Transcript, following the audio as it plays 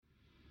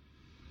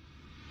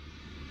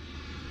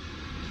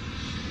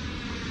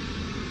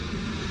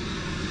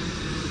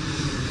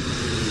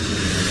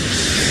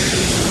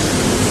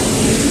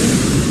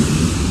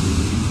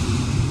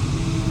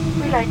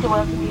like to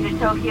welcome you to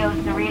Tokyo's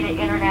Narita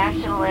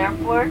International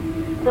Airport.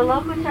 The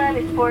local time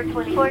is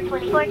 4:20.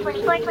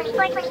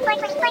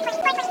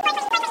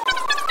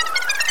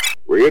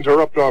 We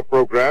interrupt our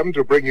program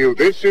to bring you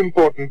this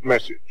important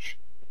message.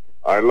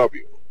 I love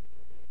you.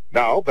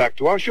 Now, back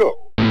to our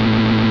show.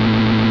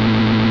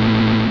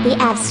 The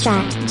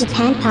Abstract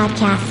Japan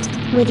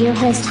Podcast with your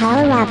host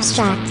Tyler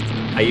Abstract.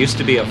 I used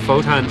to be a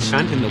photon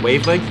shunt in the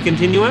wavelength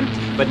continuum,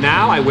 but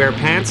now I wear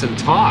pants and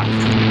talk.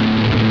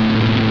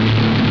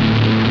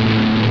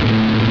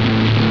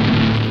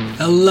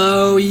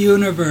 Hello,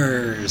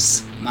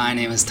 universe! My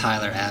name is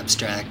Tyler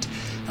Abstract,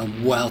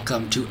 and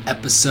welcome to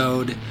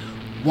episode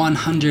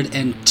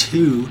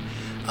 102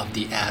 of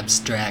the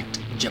Abstract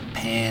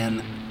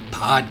Japan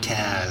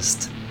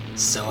Podcast.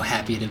 So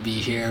happy to be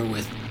here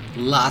with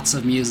lots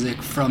of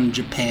music from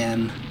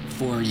Japan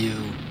for you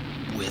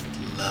with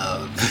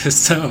love.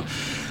 So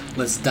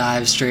let's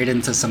dive straight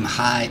into some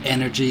high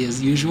energy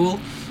as usual.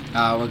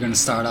 We're going to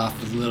start off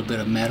with a little bit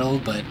of metal,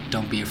 but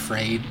don't be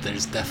afraid.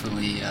 There's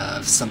definitely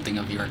something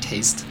of your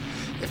taste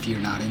if you're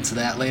not into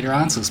that later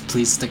on. So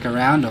please stick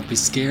around. Don't be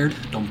scared.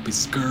 Don't be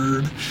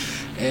scared.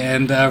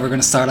 And we're going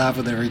to start off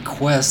with a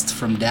request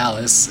from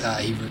Dallas.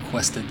 He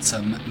requested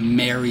some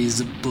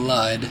Mary's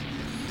Blood.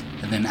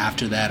 And then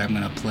after that, I'm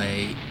going to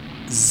play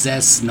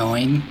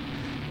Zesnoing.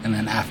 And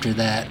then after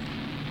that,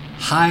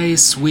 Hai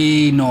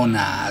Sui no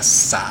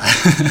Nasa.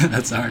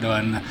 That's a hard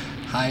one.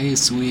 Hai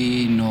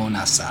Sui no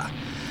Nasa.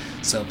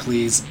 So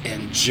please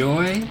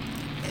enjoy,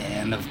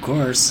 and of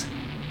course,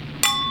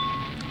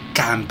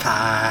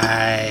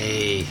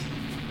 Kanpai!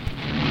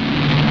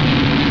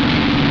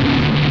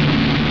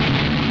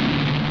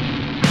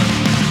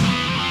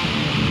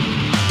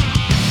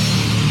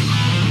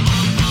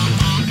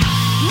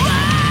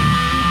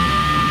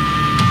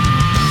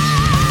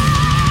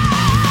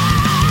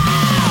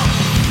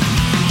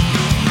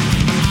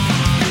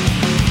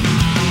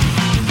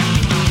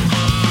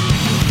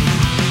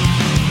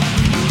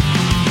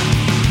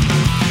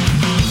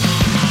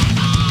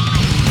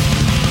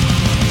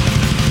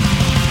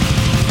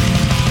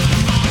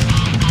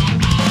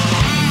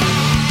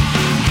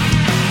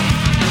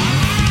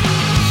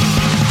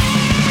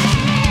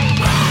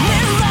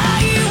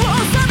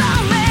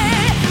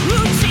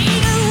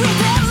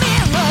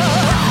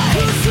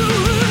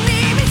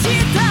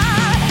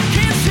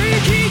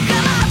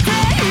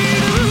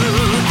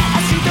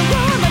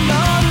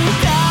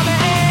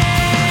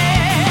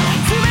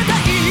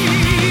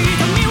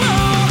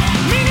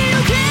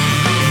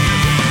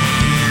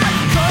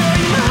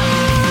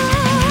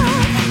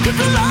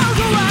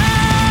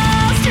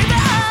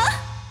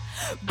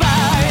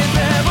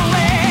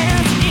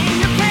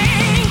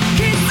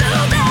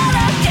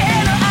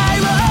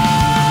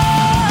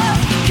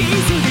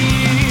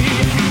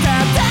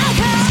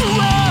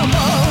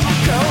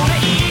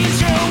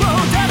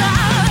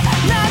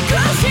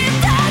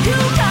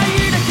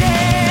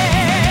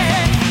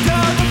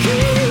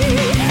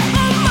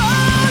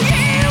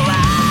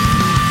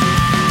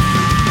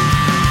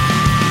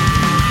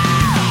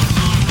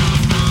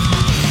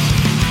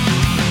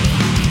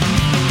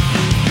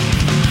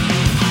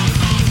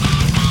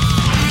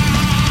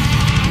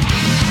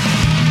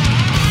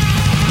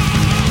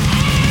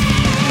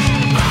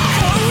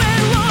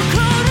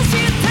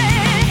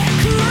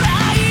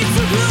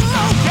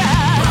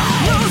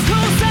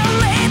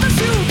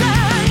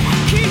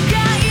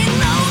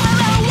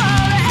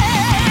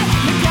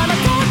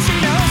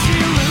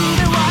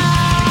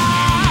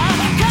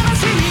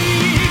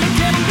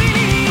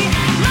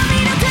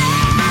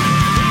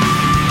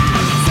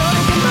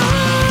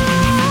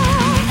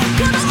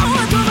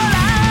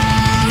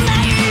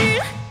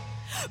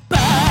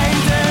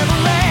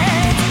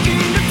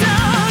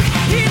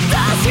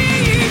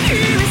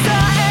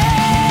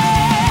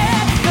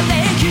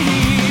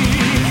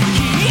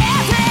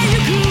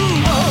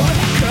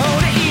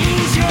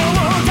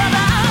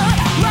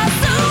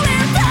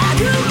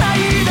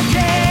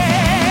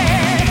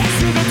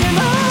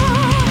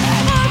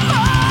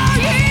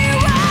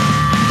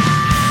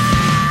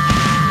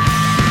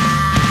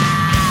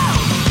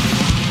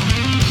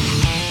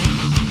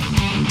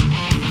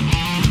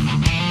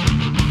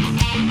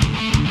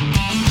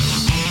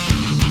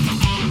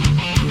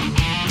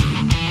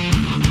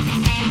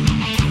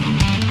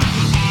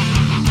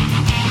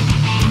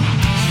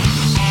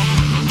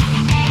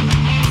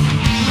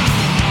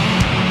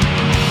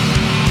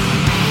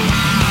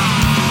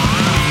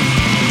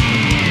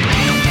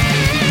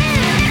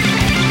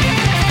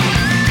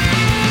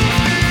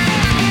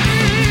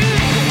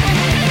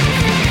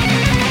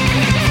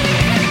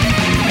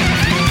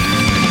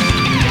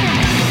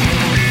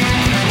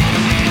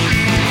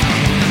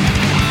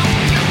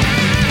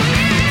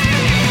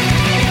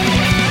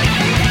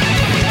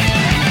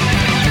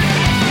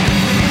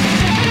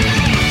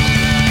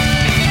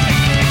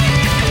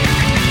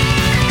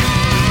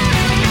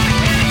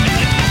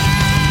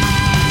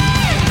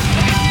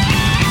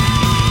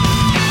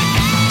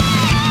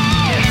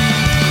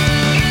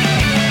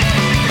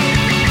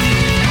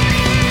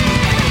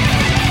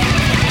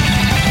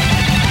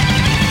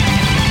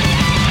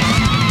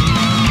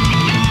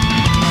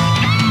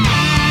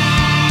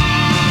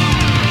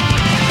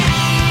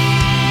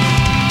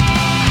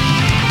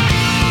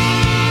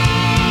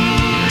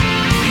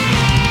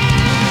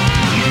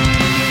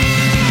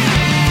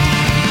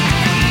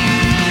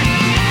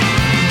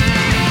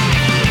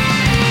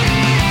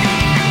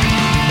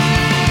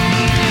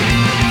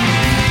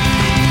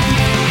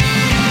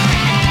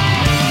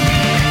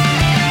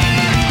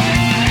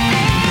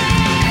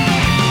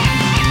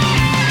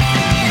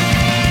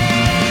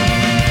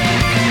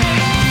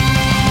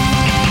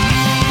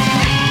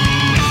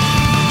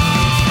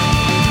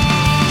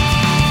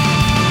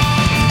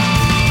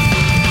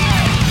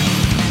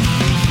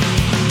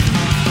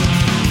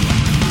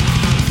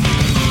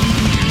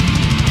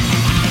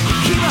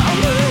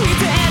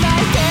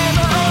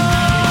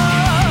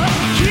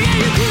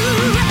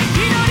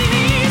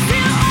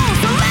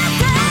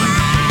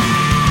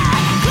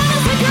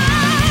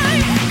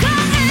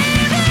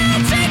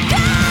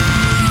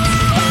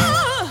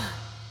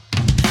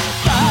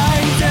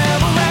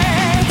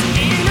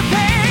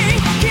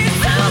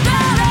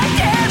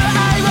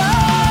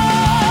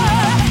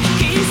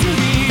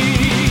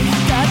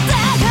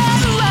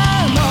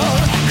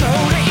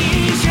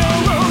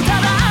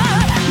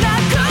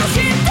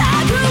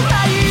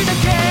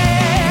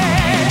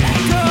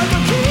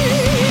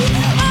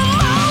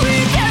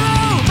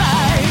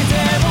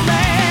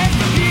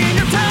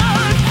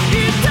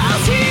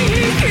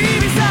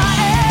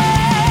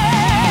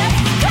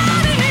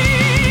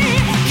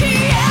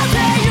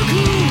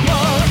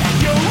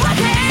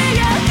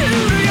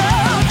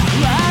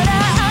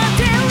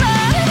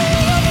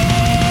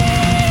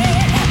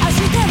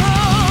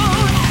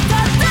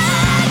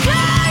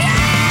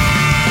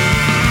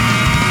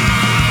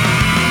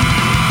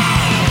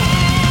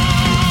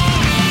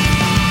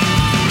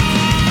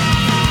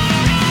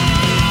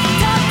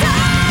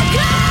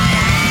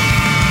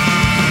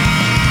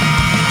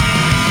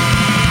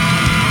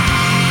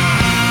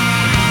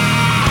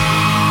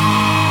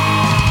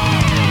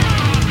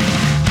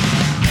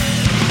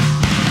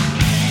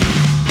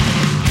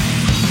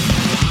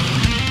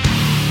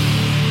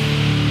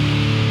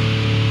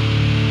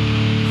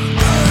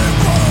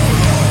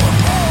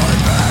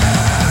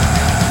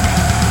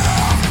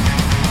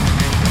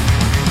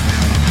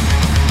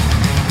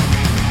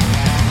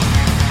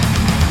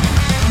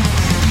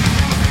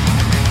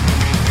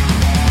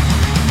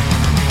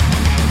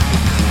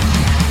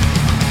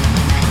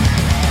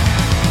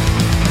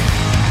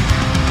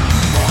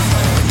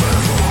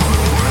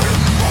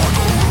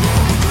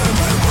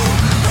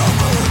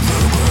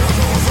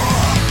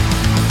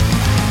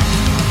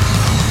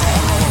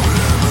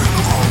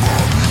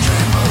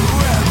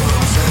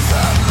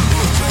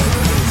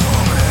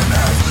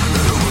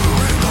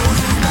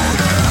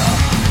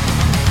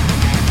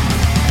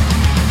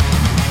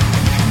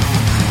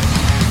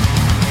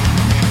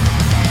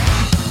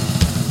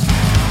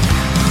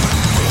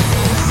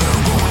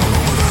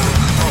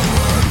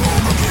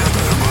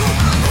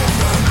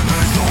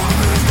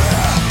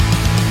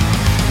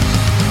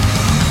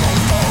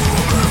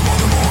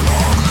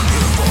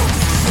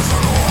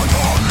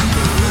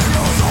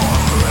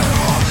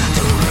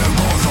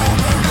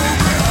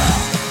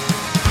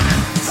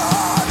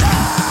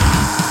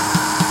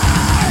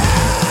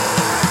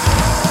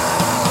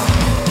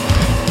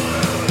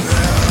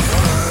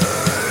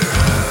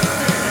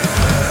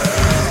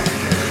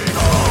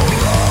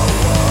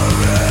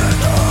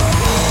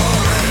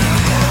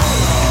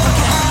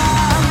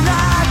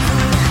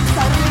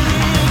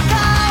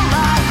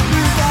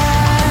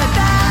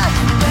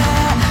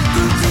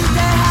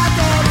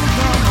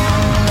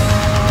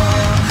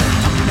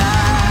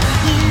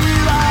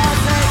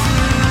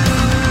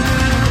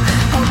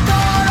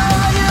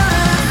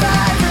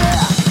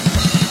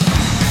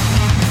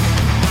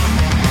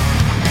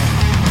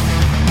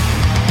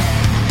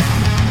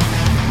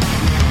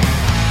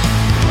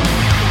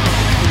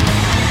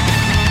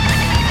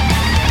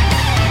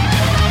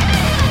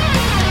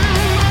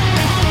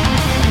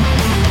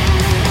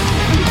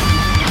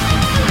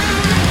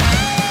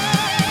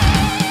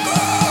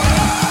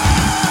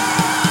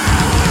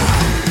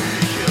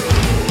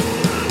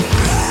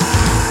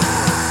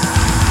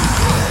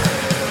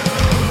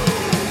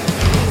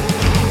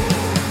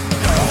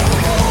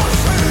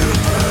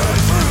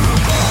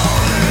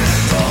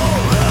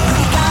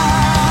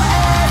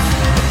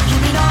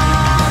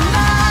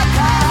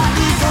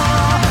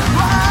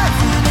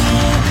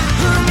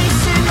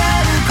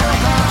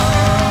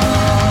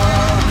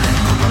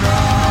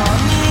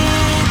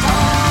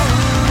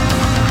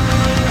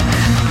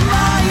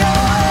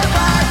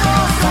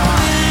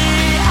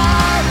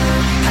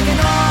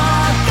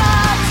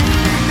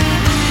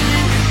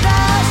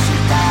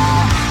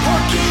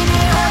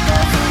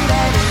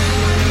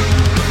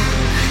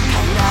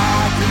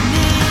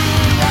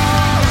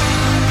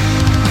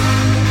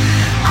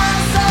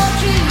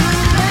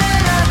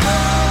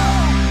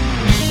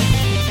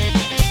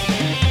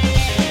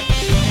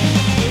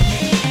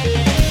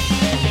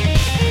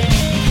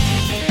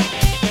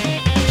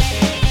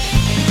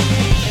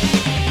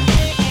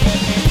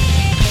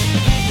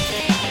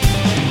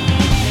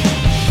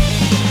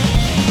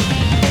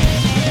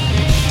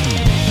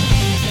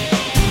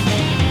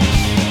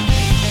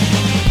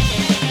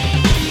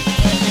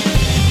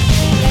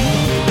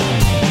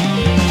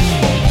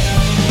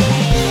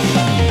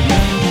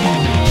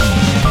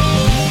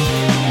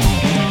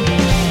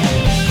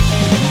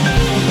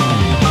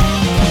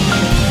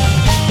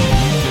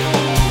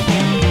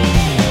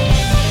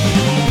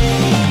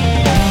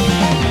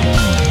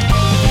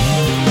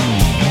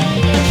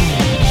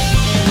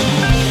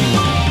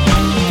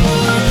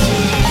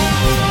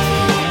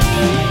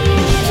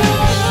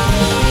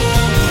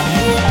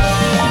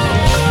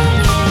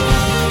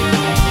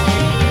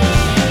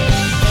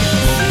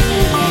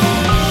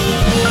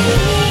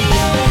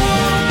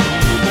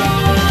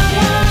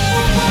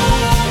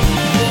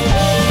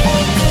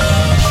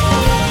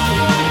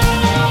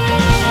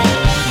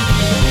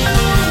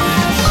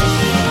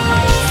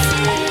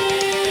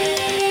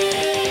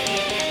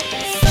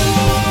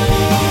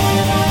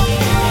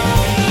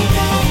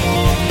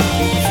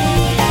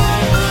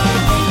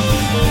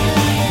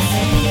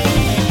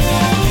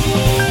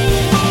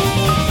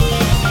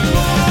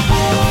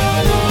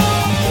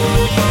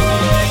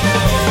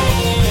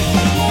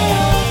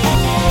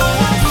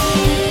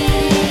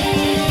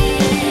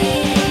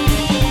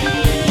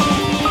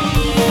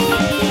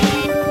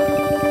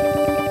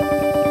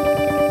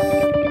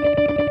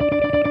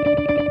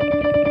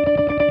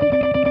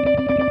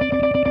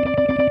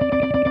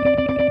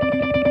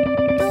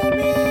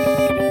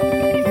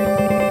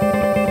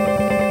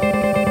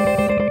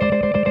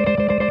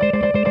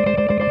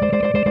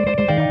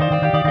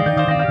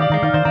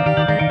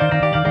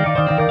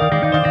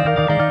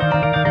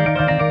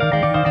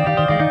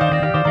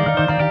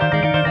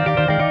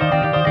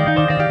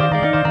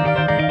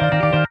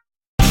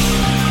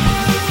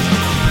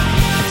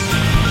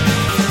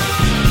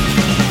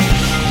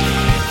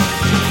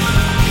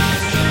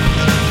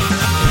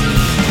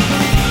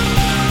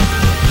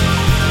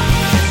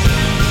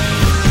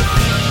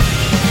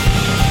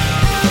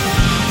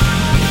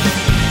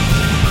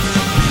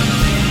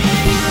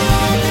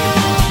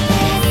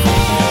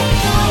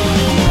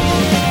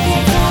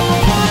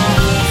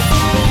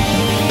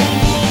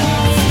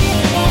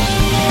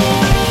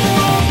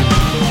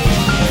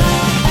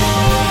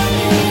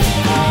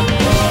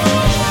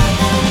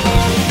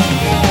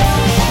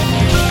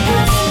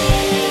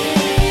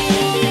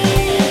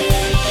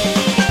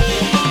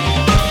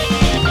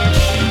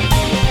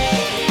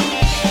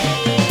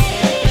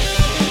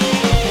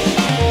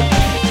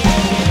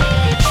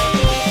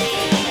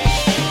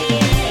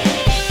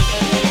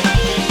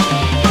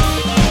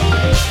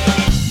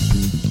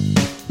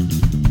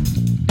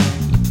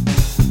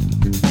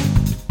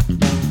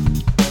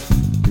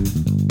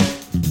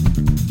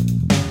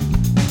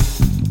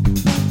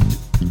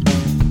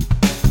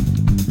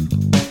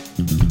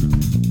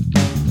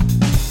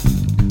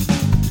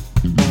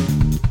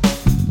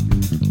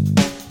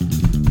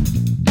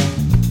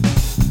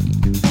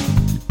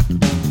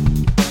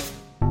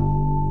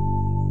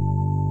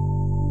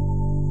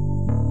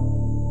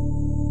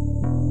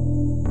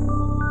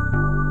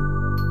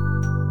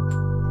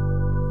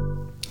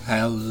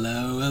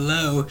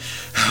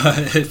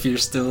 show. If you're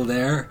still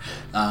there,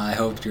 I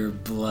hope your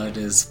blood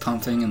is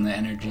pumping and the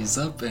energy's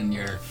up and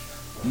you're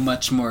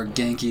much more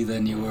Genki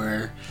than you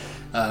were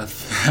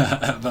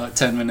about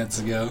 10 minutes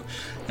ago.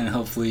 And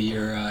hopefully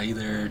you're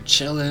either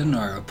chilling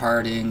or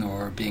partying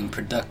or being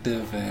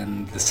productive,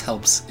 and this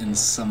helps in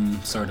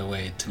some sort of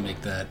way to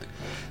make that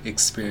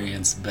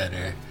experience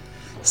better.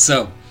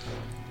 So,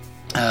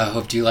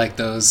 hope you like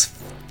those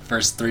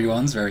first 3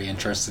 ones. Very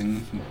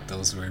interesting.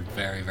 Those were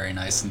very, very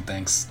nice, and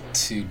thanks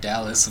to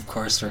Dallas, of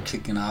course, for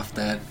kicking off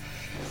that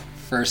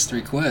first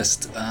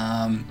request.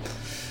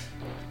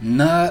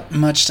 Not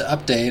much to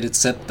update,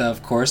 except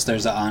of course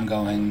there's an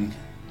ongoing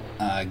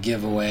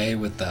giveaway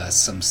with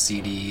some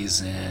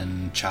CDs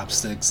and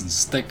chopsticks and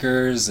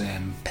stickers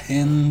and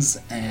pins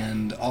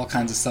and all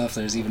kinds of stuff.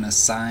 There's even a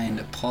signed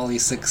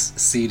Poly6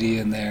 CD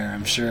in there.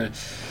 I'm sure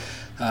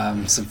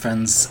some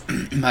friends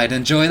might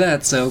enjoy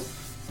that. So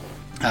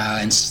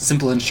and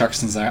simple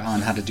instructions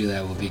on how to do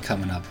that will be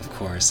coming up, of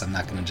course. I'm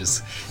not going to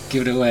just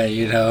give it away,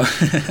 you know.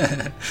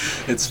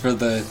 It's for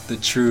the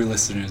true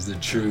listeners, the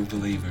true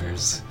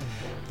believers.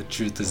 The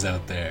truth is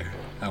out there.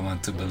 I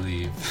want to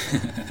believe.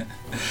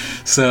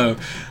 So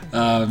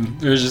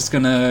we're just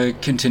gonna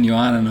continue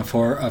on, and of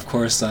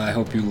course I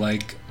hope you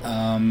like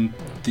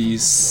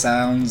these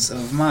sounds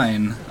of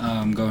mine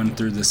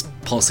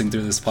pulsing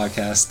through this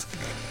podcast.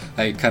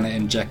 I kind of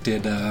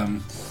injected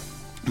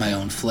my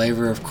own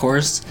flavor, of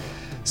course,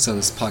 so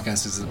this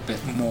podcast is a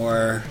bit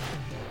more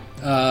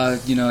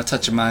a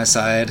touch of my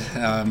side,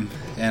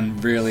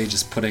 and really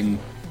just putting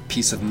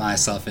piece of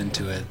myself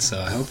into it. So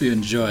I hope you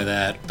enjoy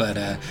that.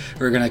 But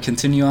we're gonna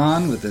continue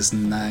on with this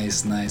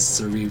nice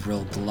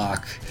cerebral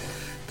block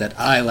that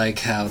I like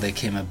how they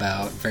came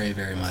about very,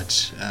 very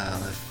much.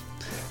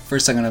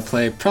 First I'm gonna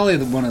play probably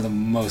one of the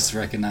most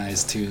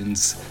recognized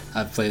tunes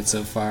I've played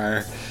so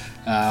far.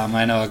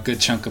 I know a good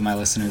chunk of my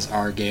listeners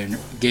are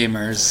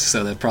gamers,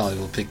 so they probably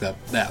will pick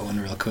up that one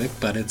real quick.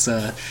 But it's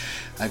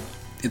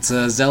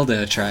a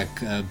Zelda track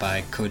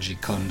by Koji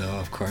Kondo,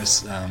 of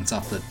course. It's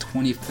off the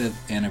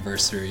 25th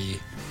anniversary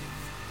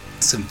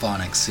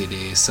symphonic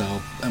CD,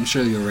 so I'm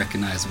sure you'll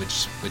recognize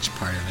which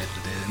part of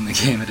it in the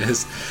game it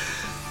is.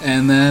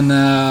 And then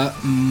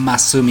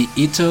Masumi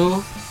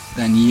Ito,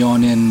 then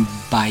Yonin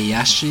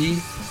Bayashi,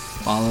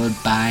 followed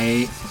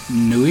by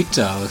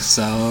Nuito.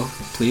 So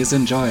please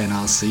enjoy, and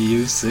I'll see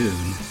you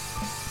soon.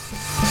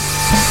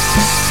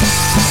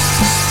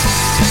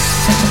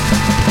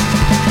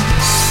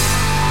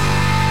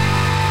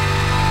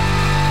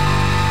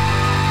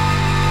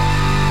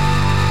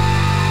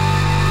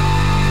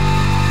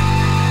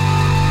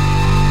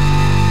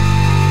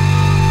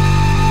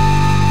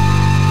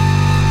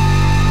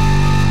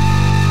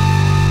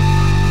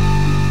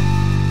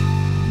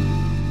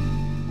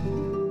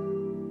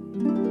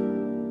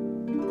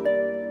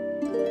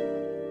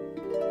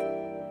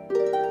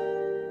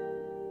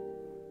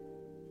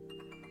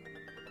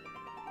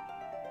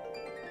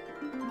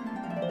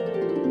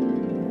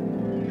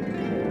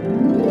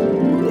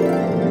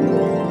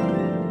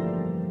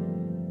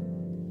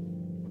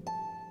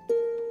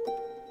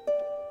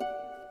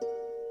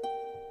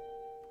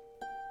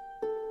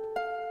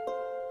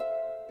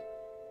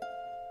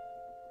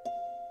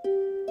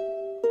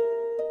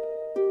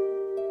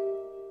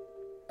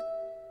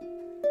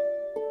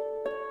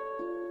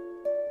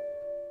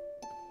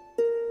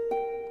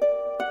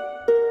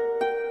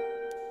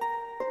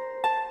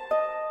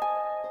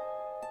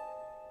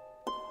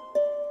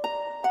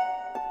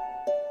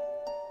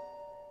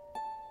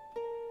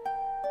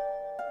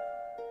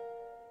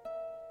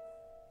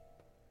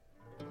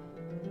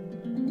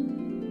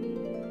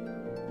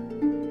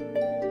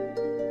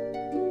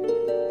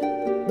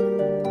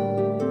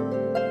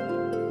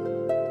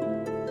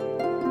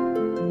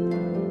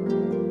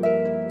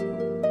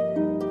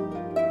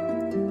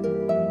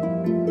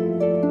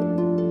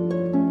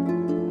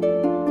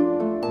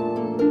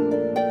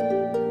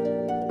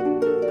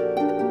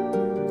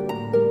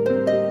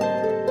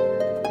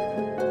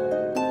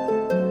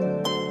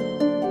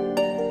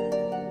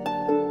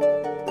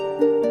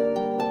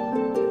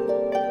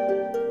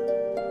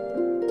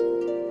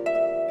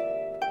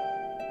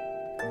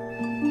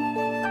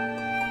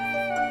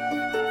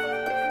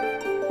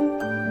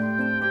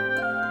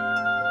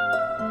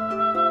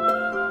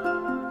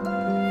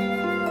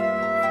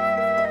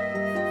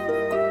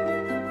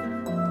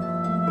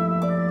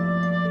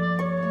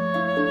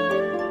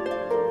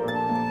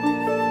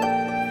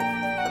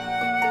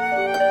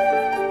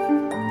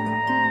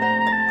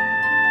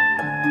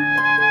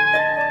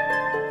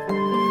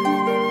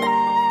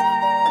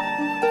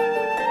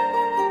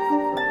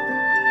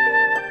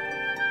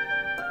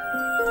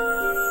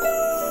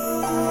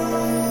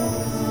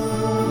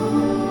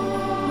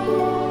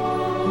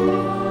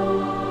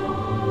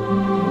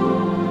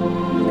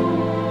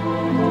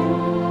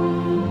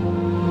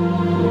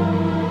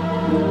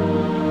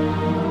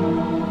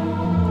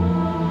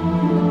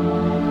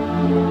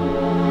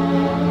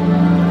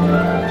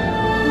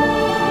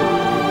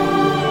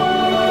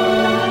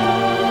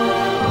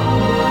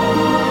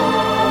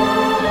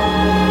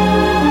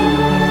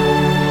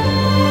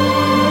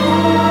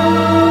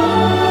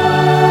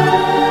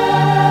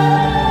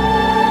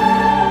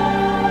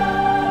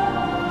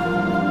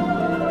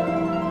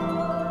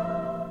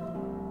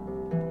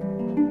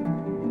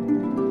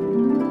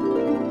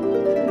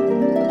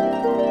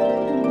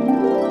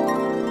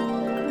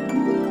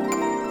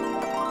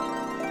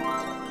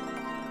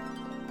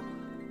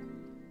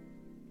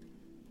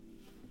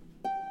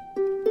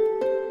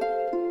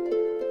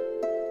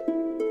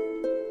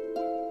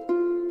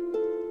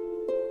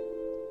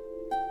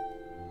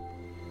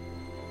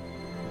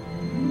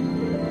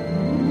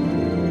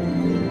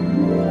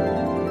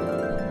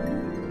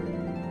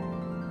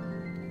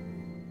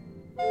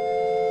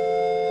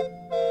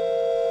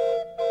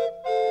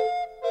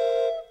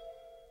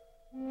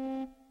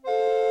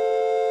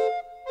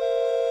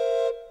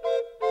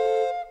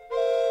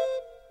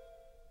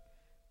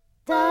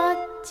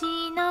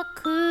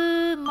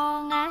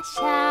 雲がし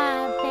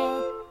ゃべ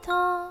っと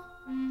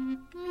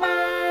窓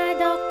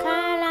か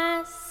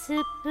らス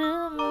プー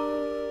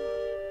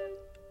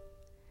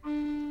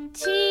ン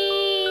小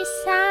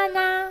さ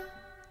な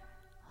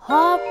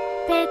ほっ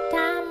ぺた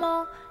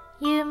も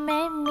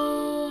夢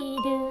見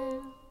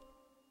る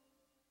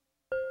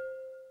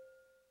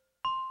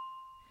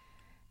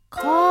声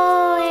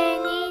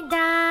に出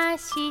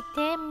して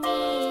み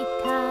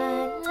た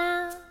ら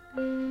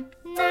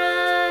何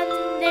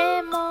で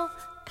も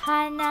叶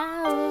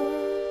う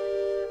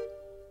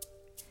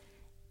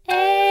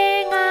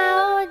笑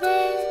顔で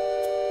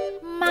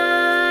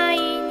毎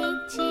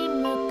日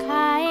迎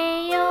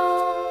えよ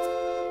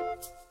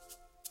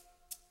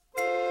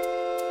う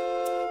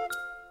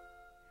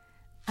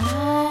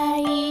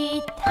会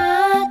い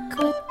たく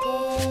て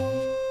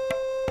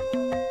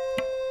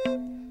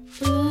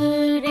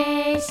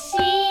嬉し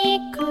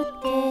く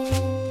て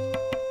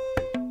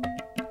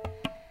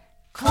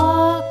心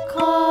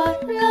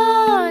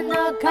の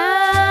ガ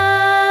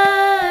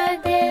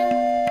ーデン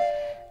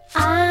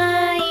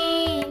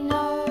愛の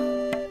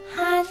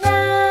花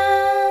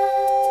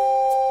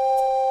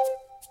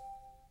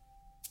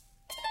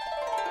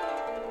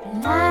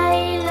ラ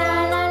イラ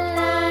ララ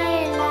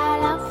イラ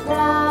ラフラ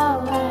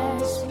ワ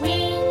ースウィ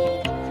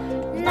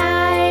ンラ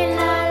イ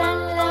ララ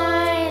ラ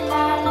イラ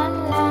ラ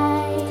ラ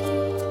イ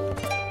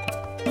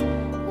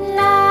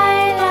ラ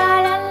イラ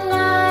ララ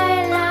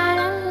イラ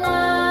ララ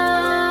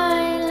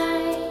イラ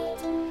イ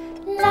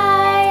ラ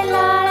イラ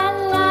ラ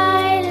ラ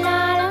イラ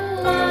ラ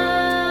ラ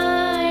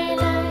イ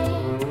ライ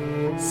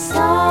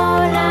空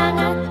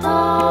が溶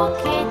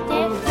けて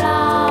フラ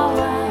ワ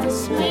ース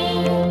ウィ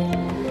ン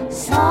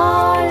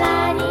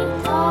空に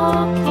溶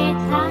け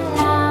たら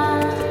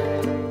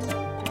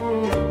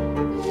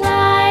ラ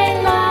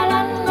イララ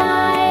ラ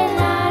イ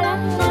ララ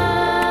ラ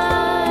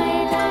イ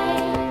ライ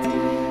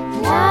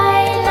ラ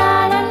イラ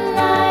ラ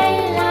ラ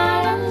イラ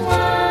ラ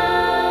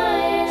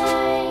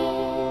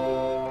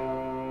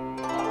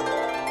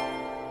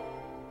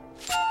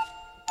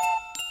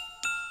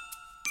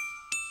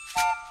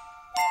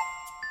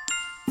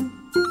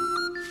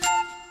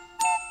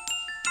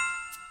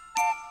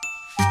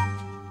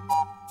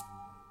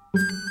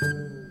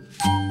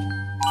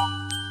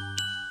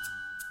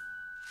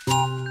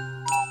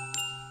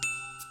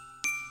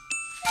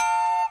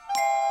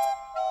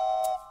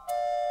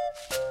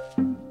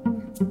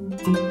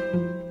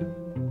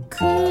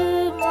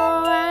雲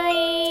は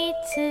い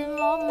つ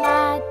も待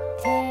っ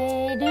て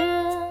る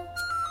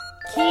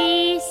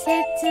季節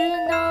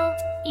の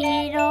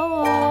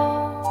色を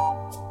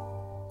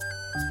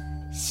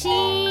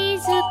静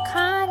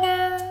か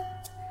な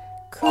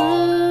空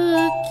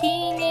気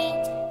に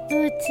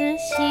映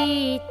し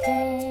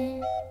て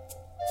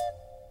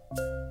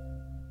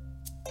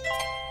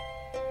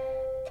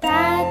だ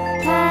っ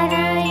たら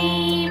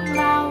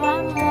今は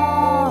も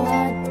っ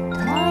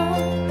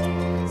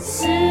と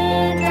素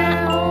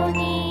直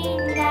に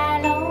な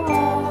ろう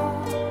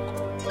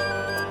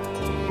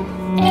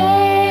笑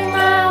顔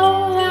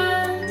は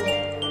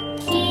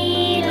キ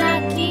ラ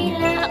キ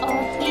ラお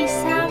日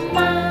様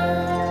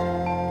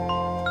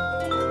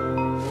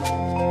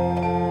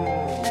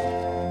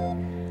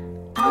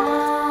会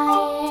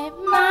え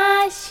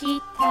まし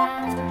た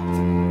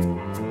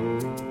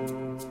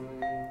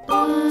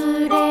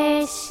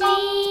嬉し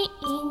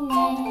いね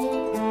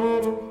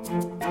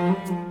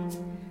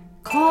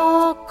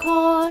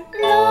心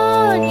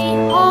に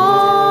ほ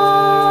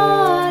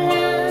ら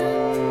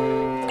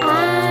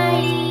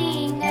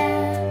愛が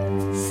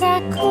咲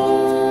く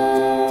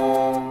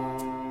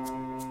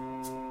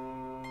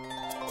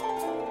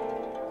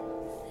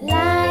ラ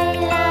イ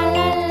ラ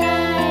ララ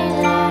イ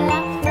ララ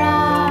フラ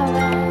ワ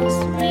ース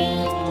ウィ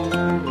ン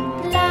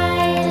ラ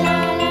イラ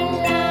ラ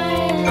ラ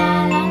イララ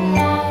ライ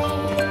ライ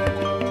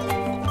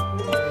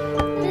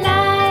ララ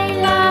ライ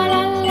ラ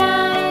ララ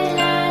イ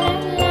ライ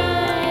ラ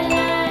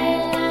イ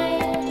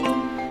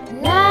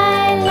ラ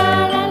イラ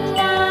ラ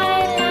ラ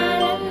イラ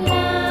ラ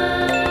イ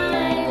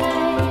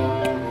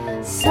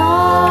空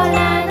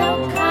の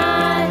彼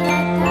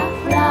方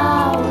フラ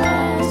ワ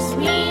ースウ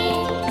ィ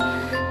ン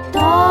ど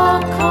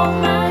こ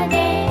まで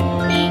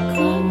行く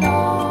の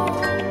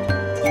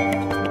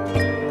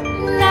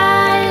ラ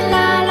イラ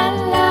ラ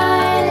ラ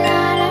イラ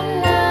ラ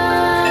ラ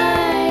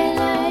イ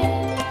ラ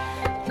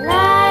イラ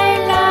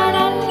イララ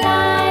ラ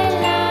イ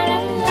ラ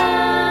ラ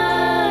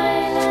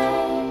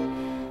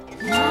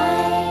ラ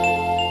イ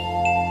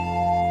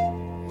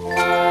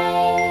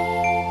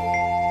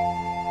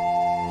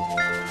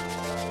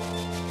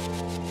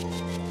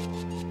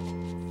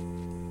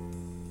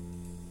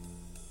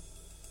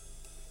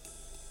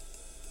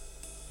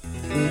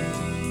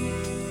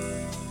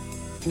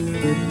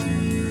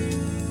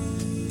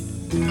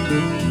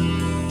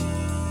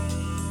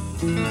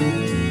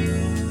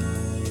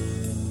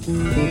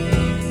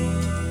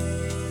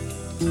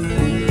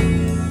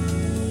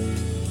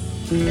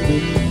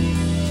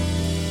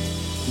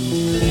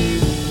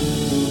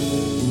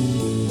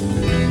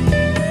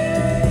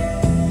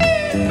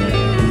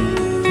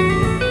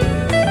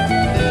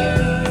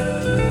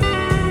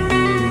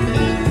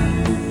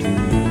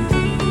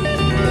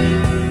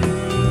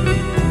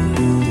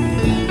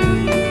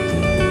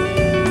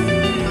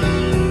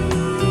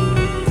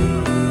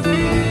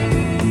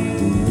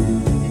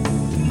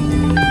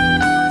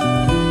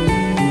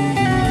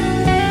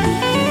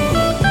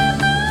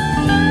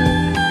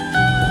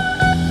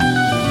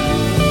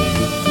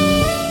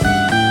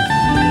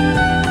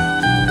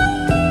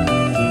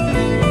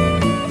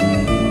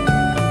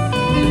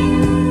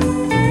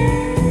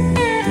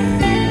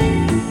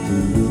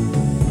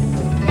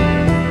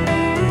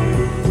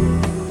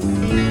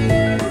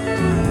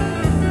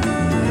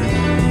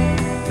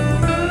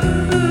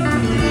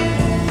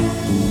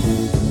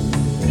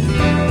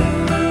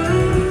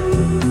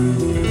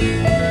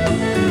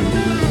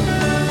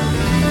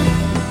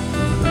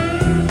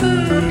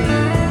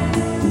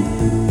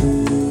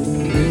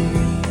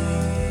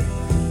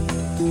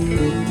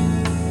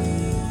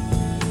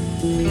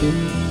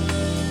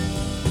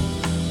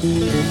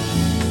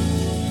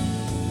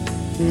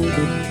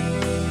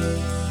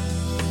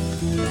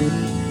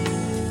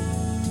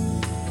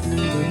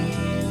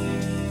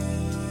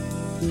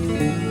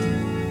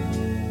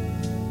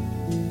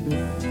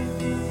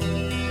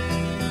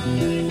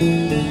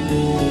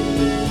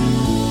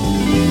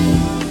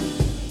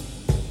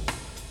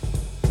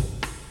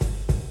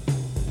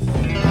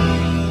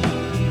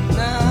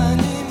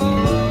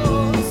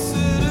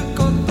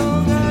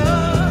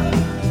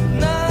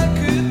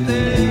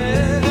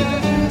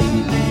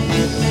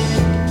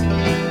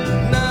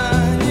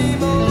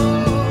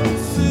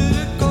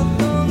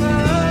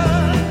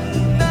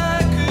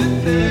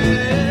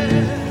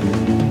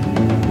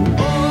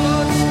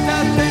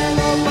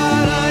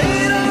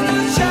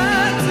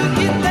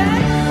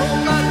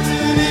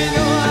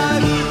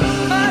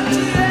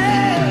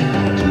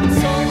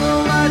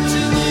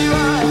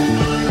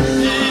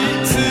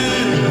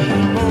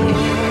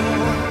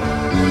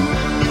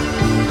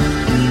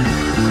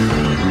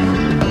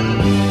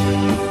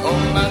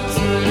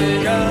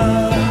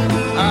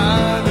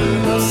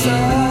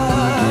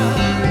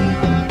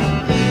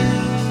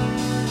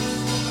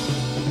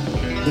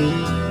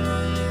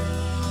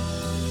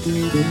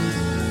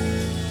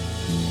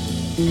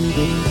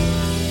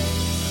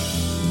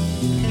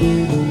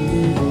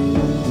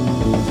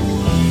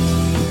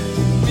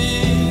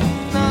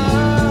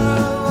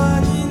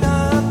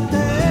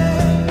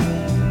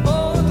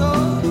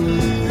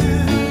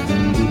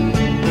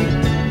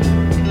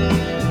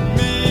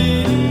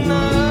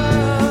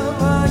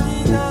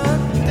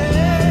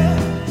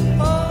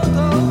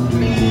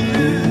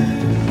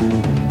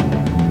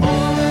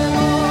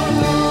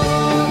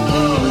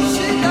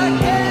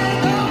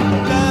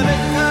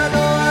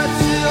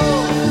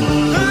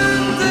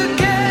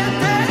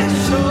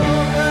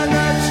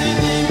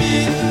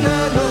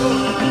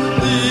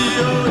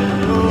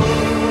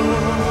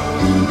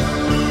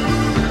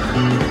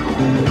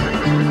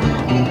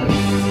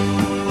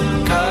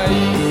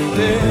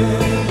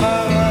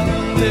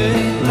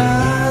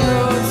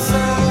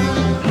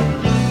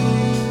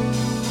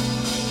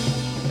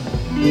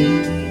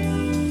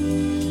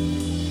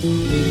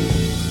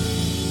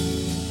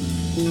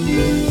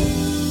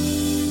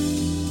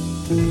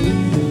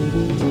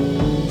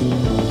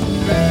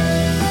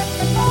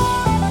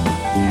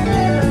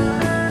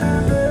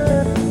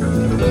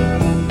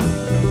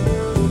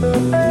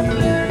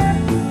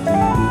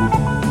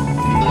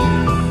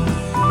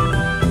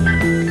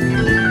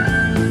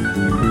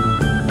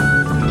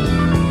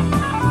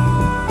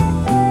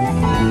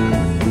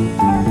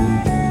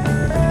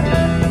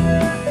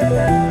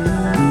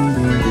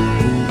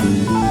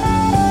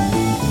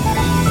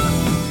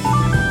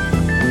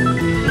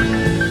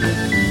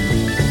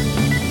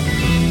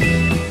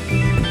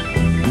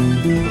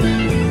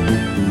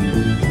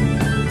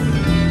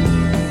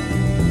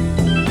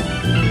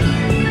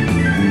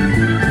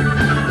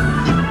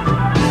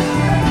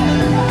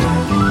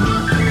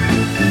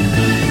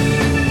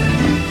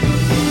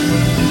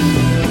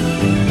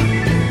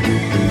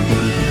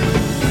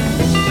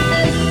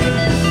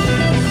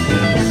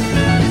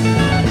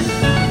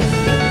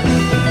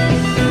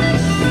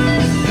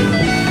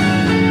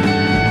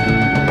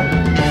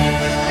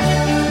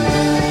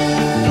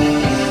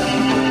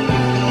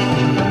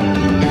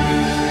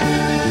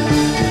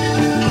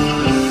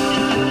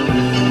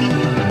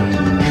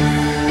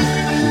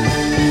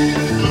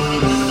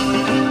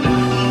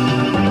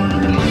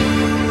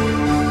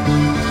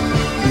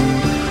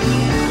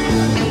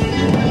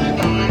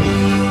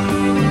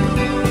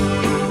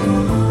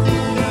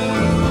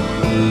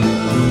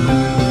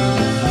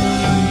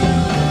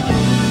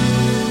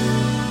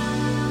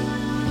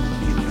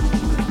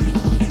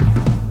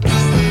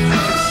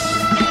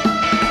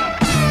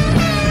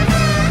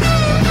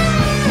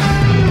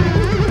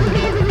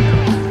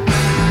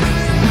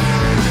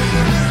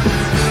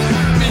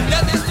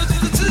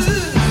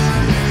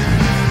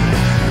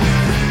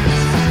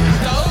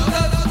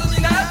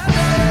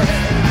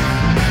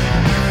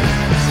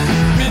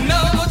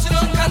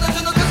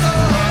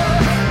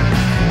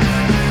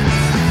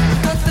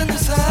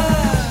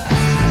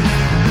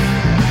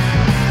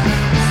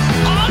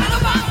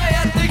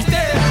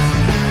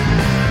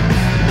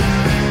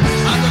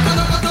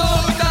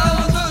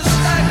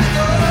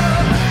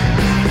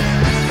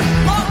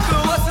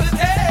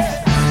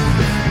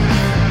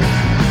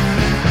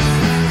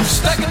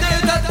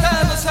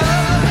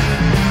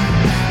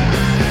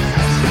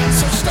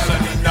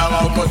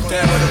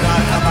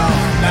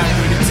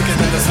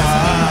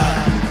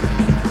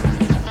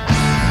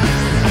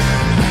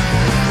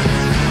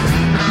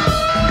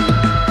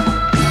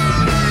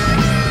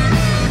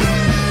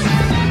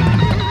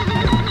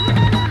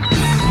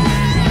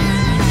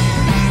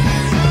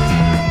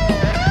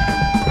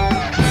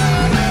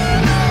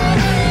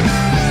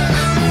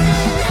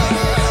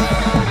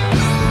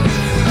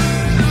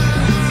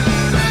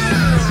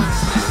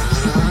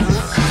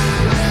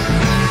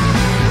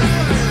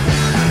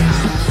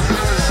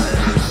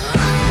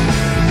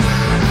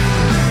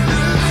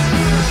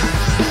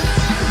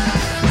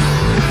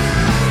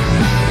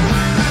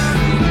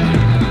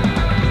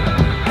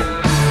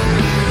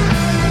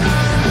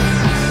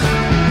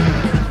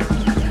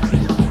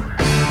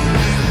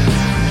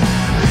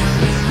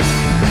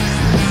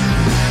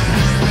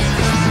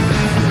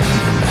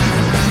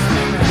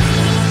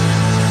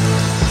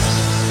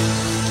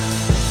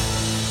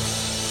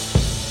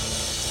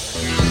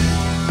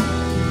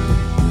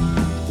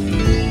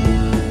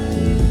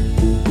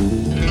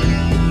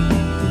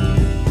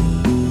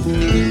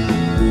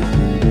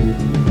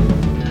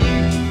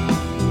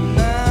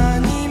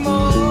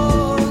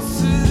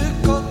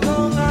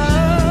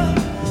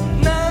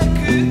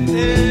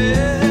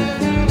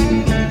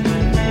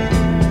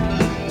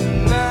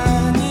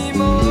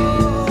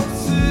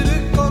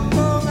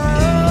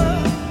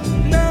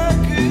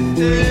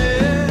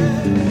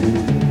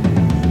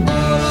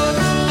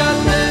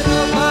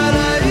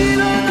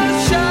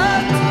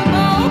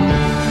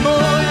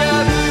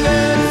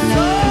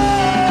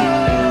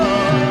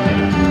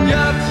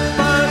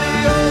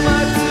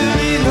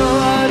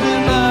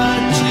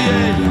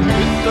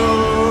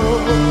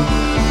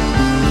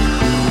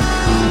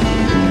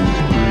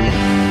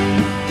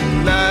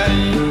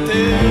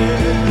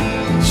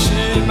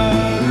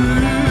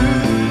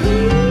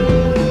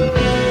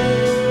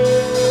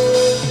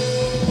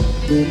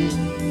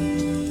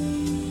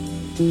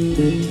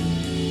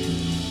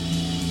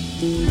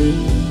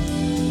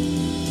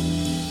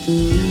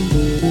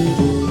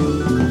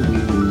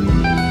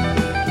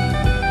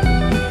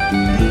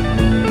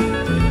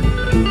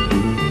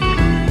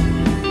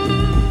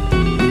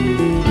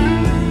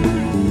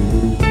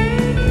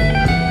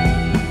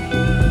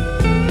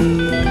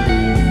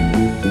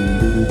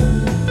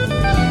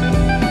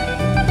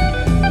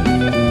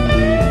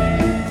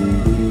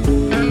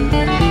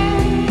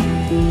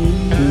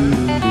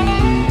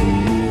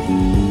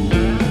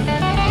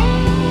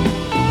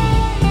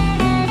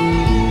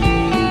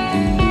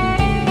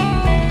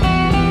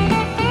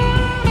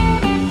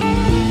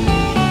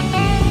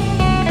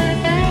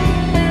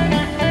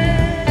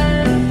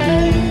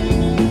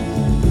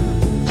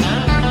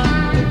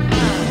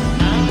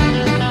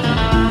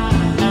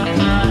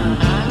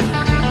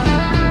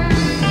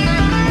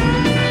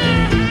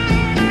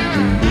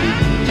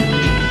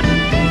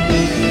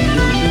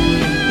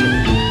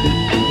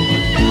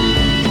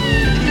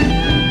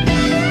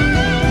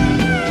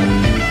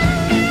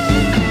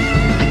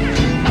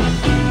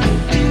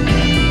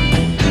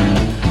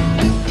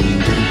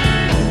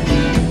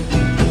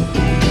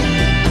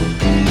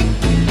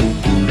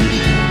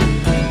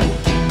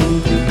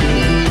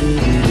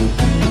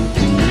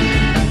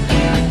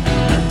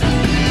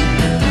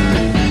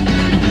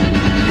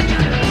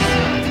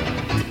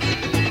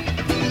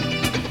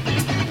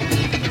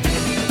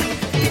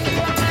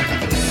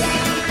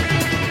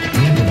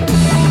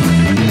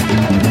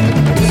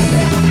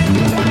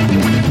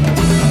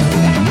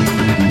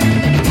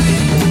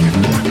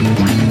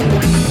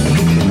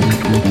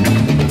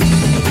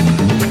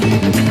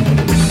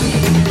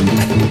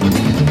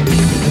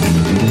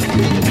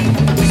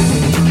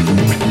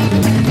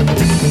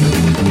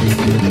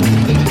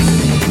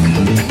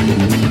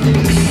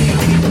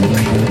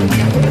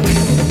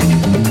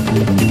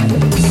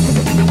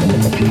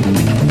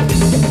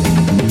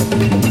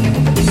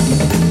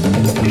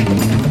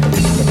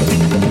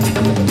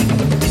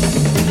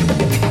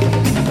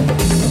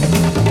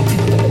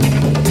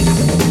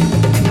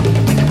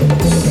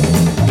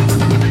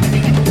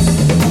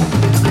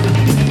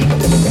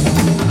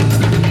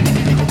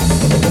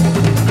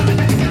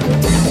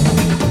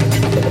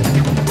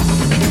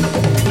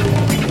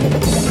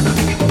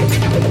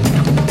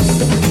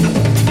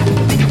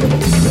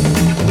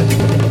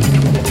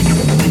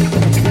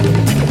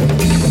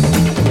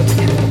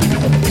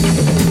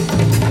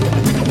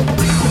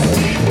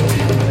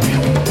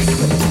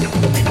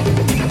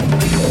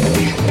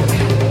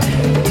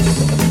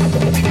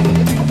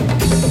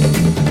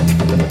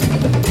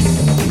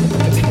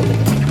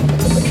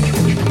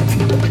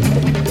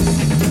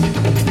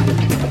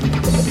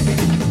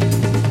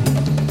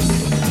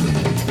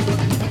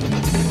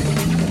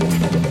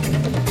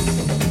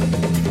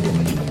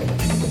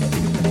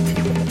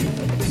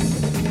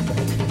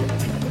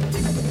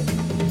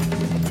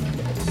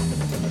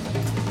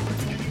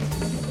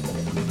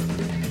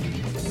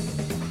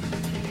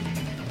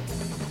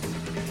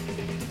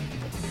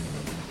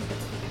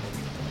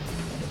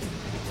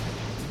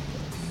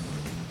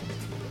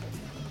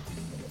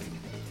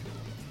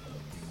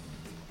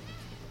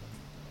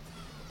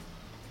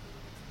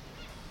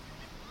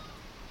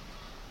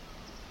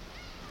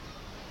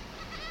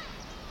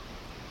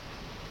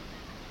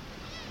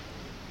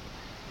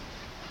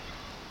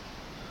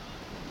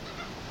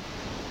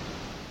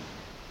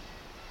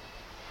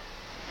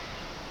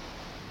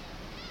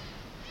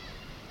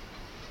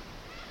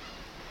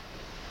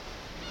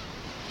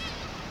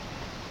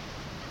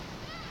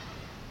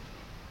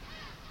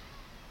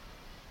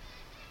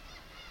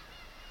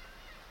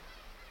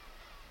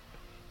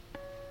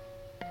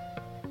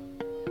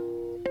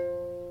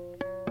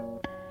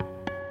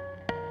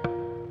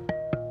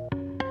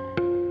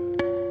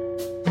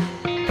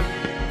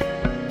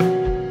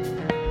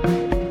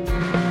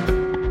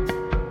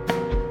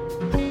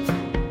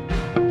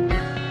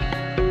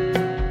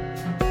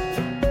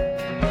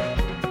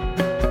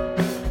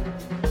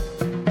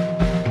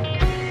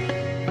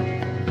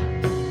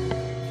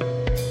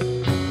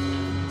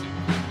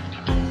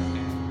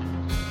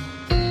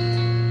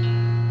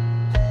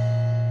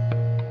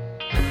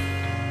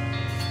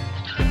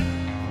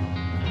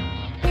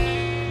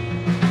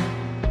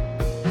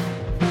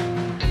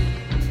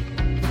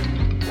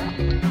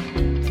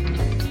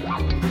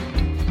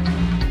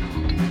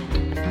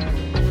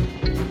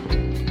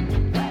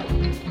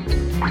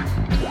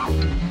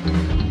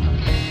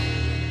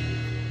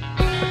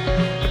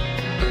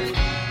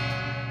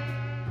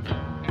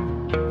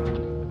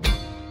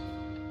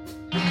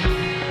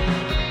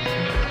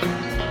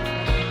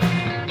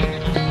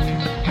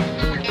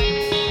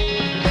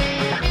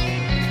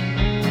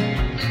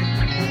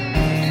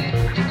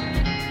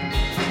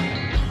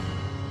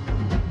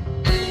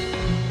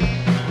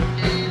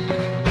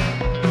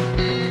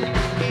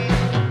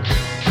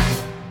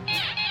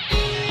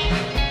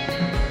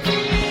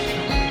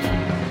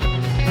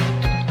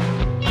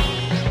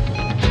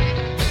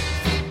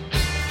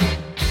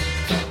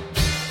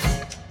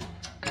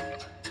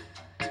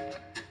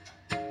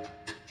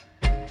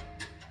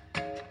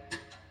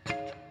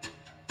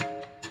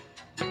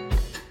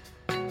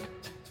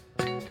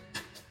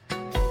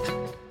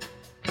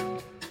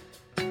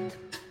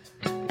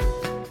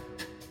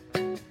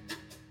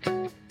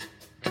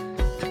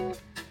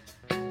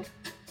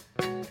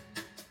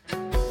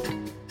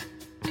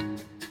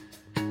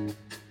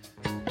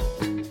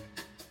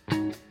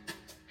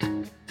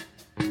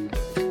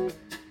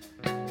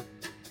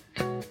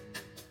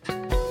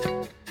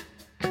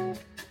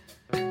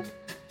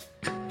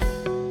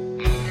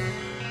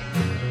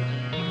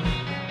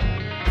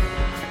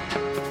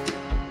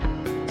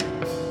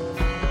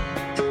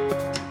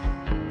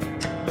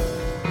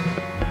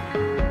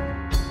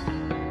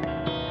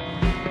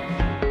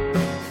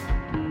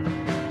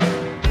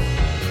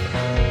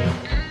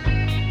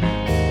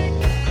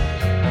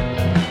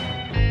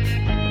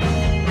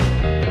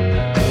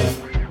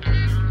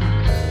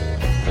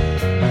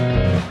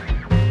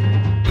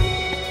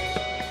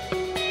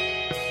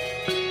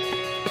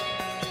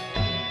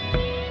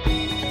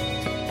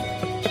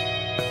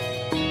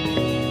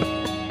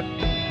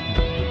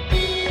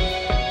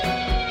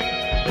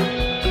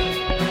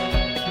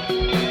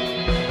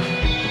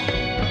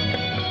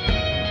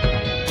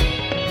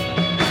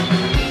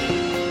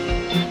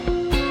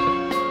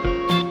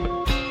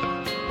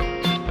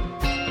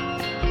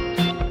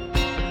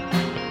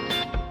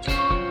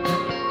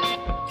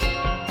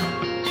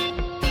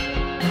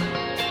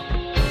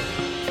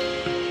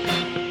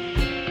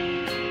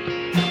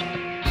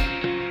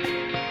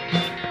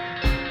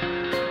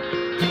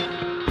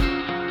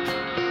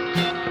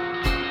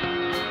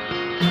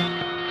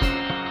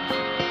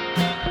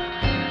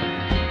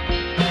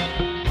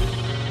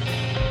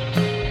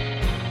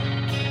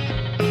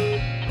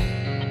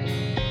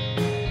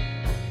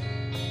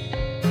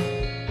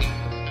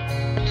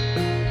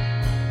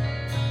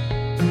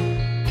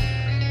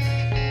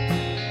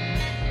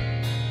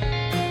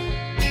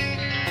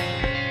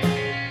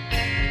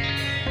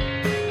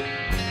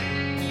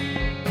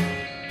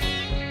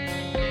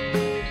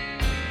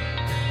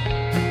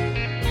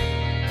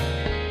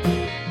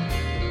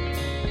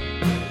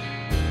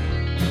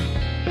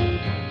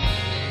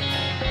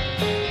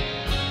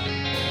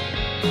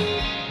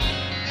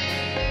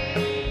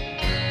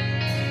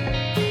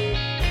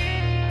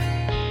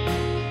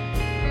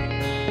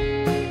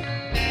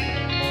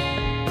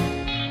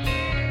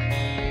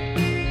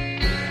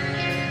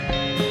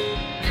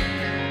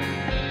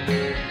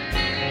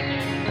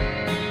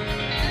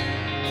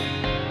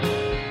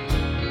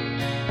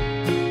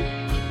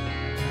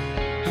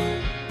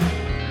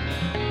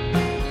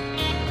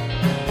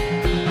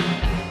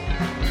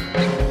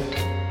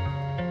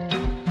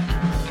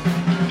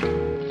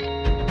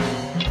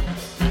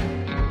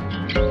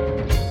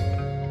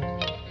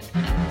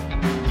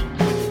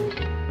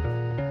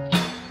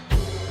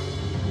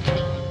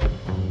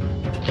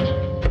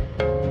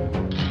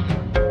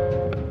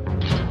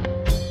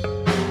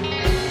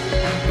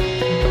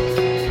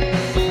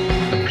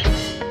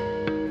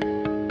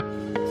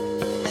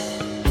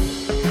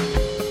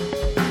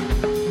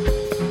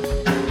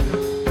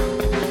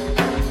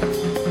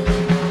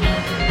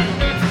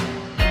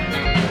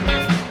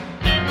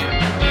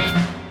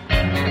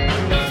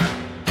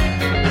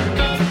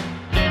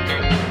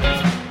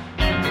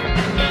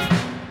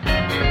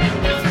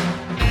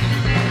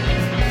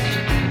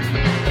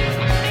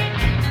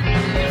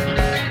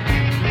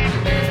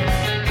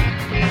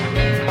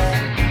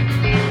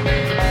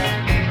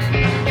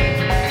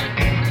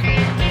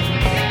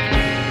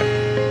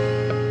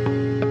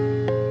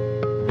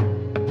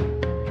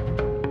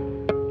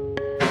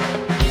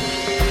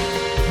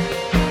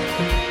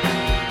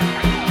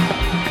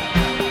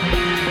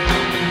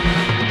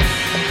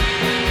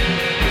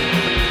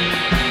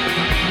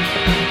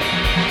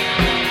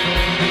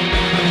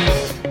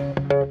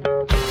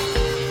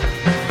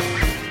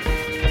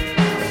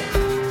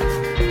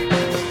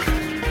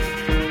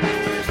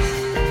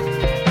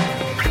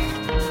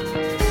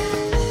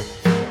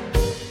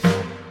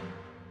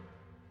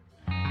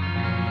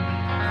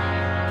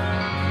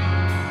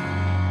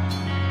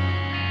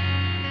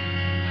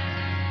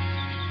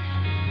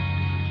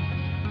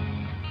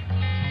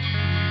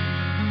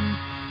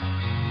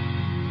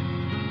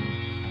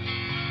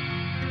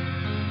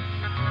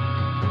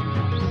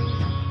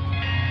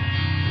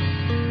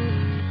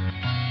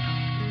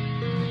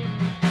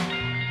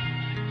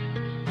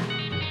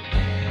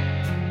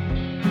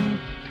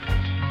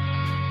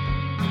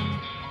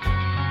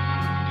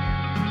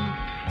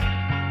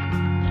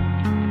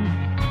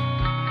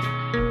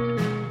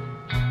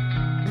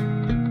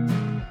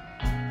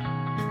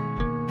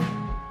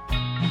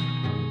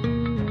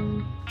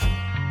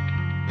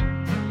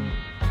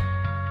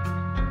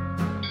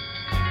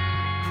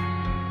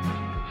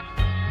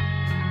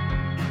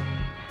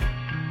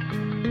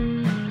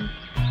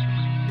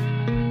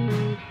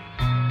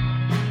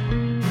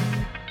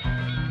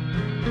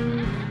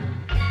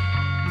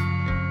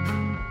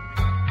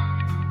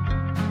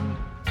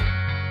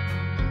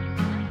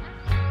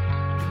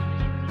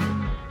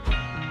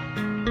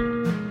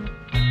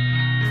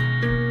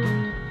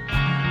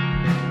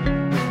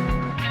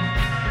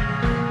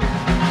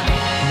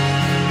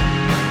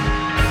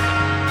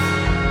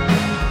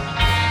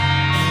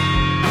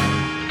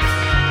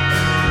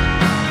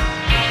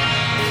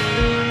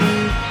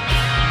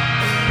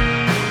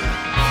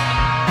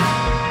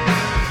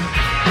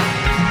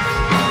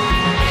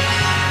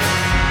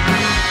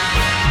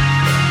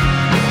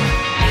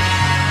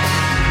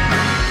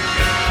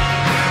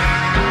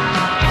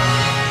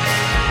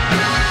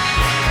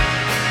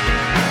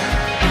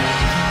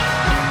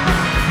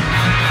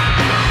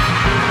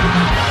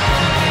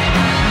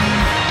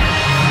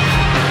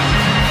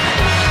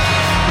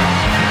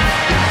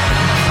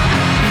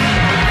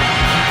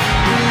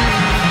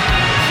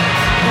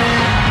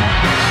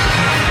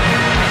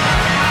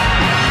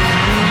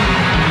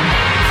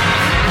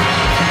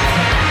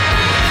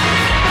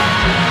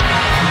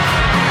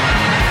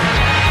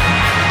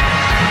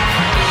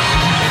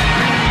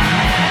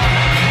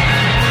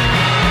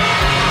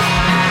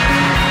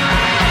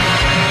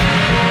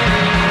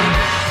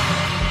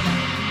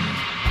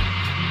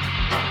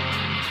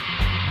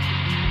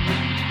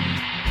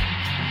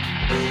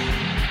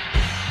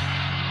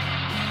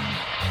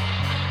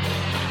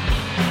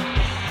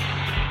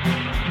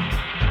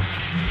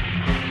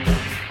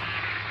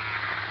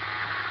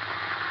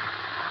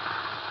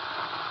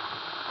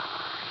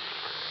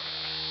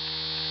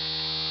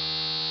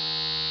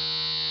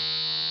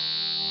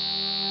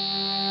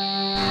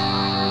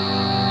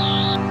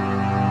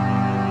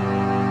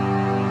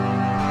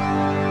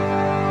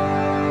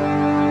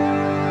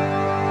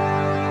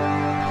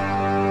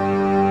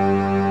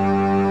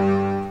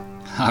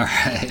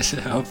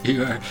right. I hope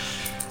you are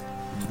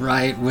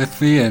right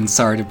with me, and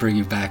sorry to bring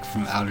you back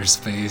from outer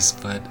space,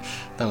 but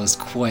that was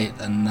quite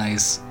a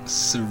nice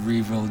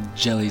cerebral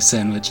jelly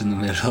sandwich in the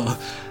middle.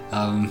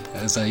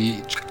 As I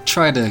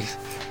try to,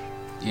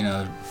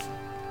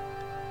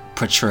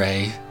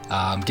 portray,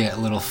 get a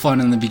little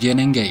fun in the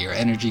beginning, get your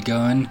energy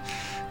going,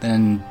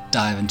 then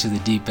dive into the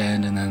deep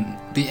end, and then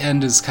the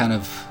end is kind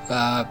of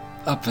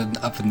up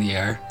in the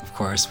air, of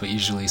course, but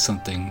usually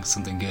something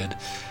good.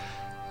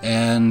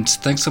 And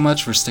thanks so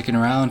much for sticking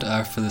around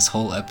for this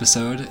whole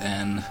episode.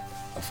 And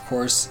of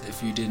course,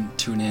 if you didn't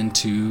tune in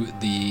to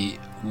the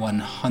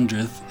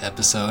 100th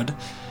episode,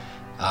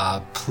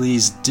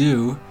 please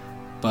do.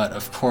 But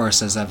of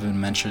course, as I've been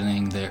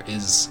mentioning, there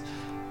is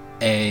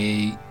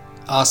a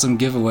awesome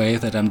giveaway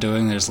that I'm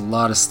doing. There's a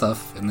lot of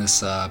stuff in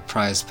this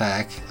prize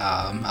pack.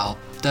 I'll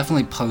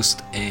definitely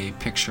post a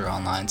picture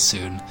online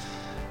soon.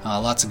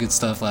 Lots of good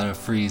stuff, a lot of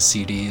free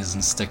CDs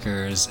and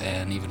stickers,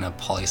 and even a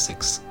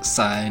Poly6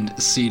 signed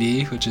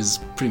CD, which is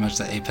pretty much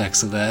the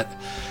apex of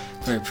that.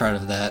 Very proud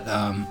of that.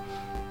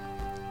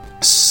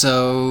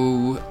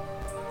 So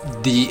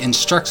the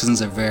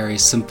instructions are very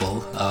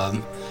simple,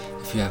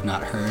 if you have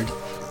not heard.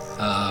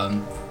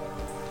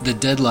 The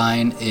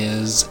deadline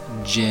is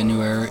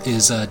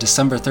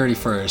December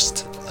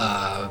 31st,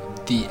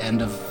 the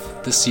end of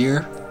this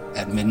year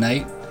at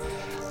midnight.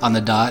 On the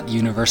dot,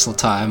 universal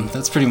time.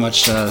 That's pretty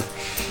much a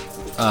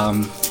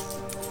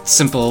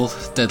simple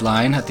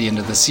deadline at the end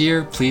of this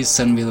year. Please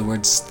send me the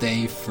word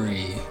 "stay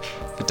free."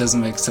 If it doesn't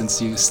make sense,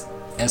 use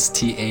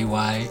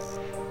STAY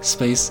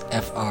space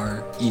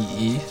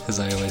FREE,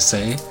 as I always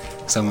say,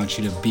 because I want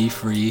you to be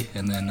free,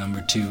 and then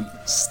number 2,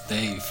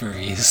 stay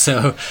free.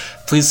 So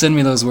please send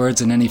me those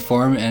words in any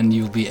form, and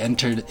you'll be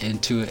entered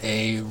into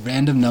a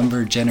random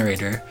number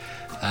generator.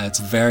 It's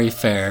very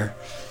fair.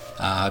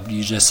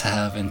 You just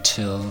have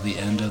until the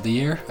end of the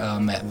year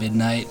at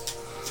midnight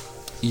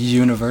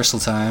universal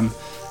time.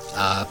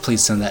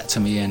 Please send that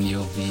to me, and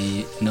you'll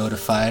be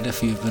notified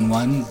if you've been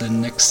won the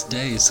next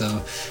day.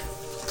 So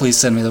please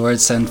send me the word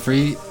stay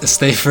free.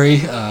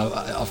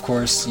 Of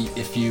course,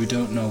 if you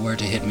don't know where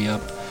to hit me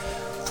up,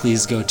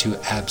 please go to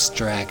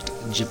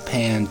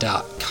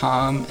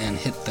abstractjapan.com and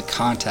hit the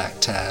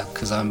contact tab,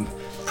 because I'm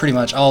pretty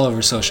much all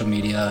over social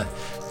media.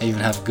 I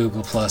even have a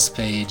Google Plus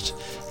page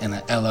and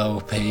an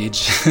LO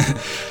page.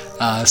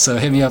 So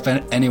hit me up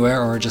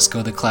anywhere, or just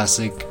go the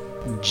classic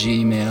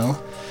Gmail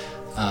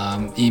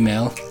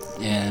email,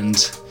 and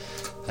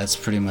that's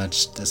pretty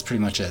much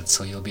it.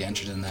 So you'll be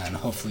entered in that, and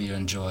hopefully you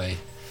enjoy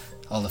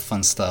all the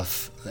fun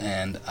stuff.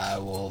 And I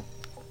will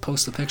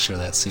post a picture of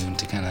that soon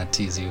to kind of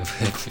tease you,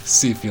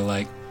 see if you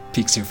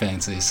piques your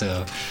fancy.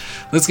 So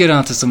let's get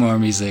on to some more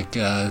music.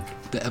 The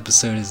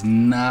episode is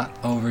not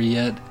over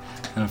yet.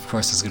 And of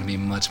course, there's going to be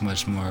much,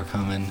 much more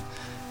coming.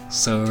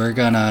 So we're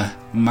going to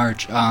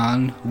march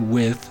on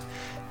with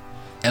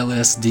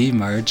LSD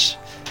March.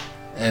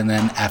 And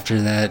then after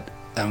that,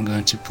 I'm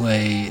going to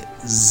play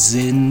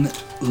Zin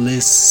Les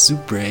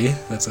Supre.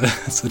 That's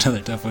another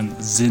tough one.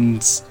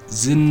 Zin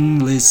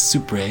Les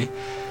Supre.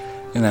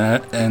 And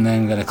then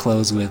I'm going to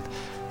close with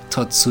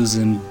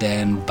Totsuzan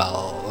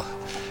Danbal.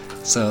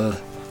 So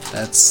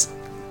that's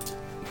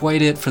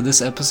quite it for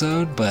this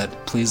episode, but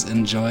please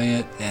enjoy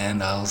it,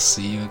 and I'll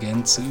see you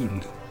again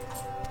soon.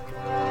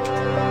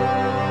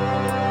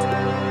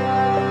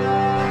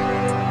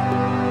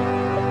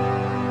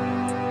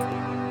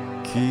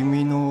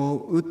 君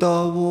の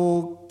歌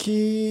を聴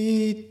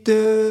い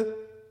て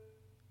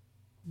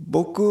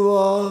僕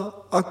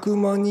は悪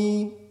魔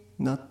に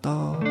なっ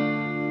た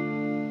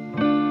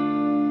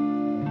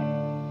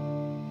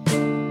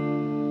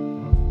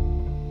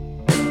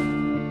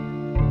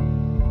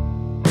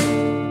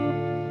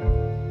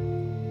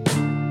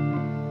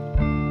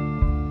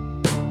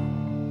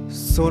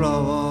空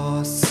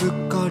はすっ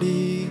か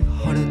り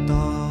晴れた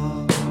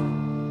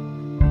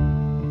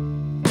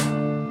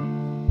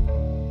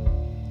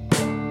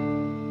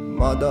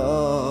まだ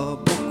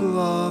僕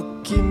は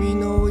君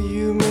の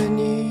夢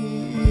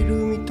にいる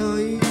みたい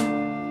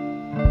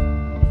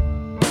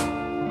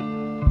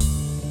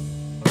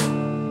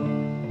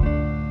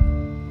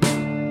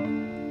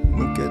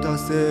抜け出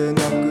せ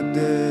なくて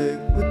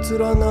映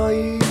らな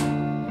い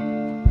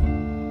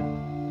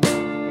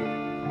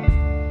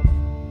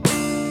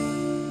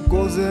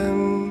午前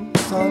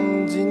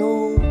3時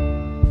の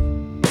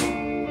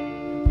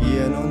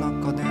家の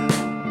中で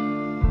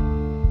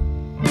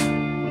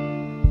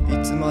い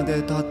つま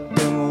で経っ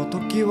ても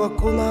時は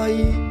来ない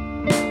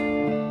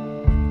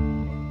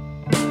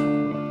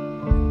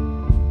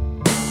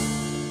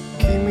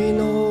君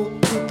の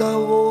歌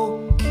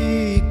を聴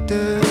い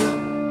て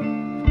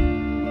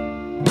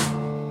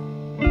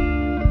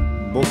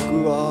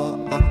僕は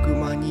悪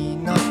魔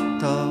になっ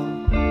た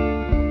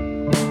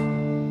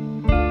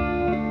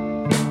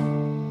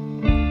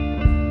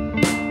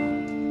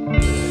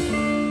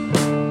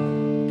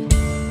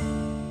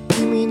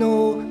君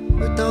の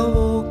歌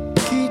を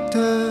聴いて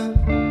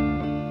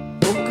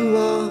僕は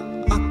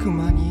悪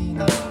魔に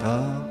なった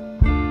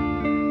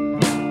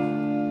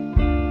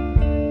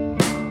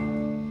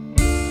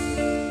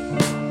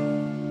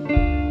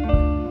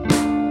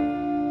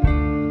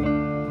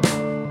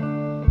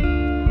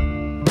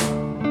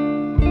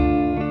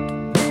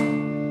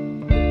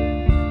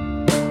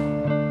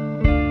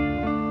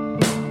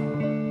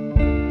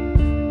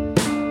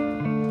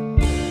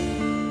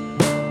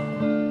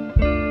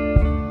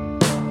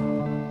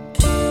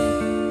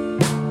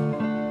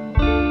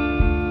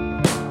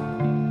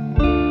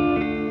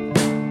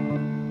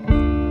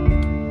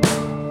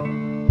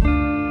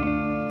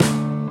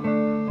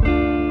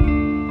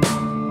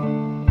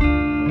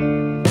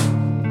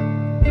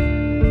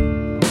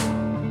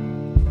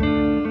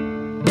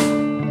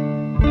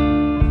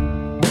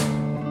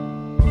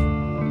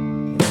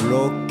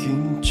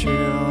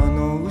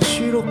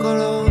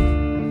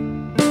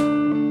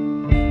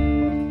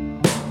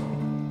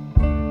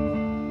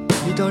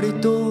左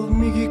と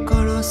右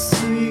から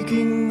水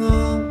銀が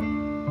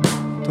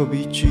飛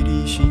び散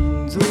り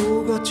心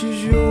臓が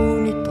地上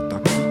に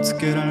叩きつ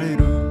けられ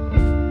る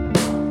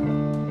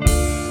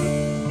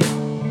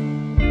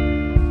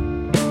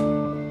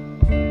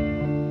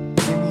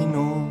君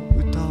の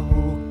歌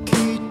を聴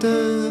いて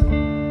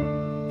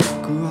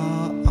僕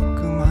は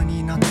悪魔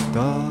になっ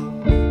た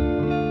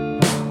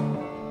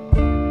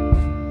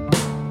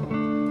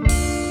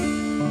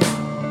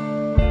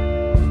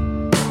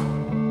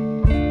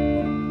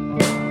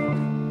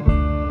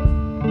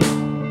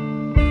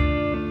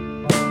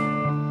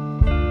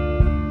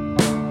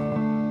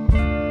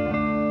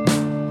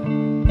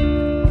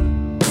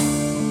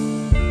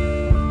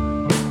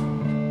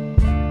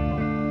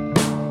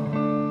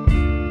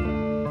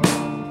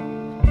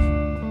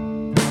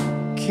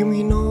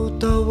君の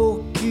歌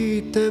を聴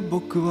いて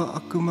僕は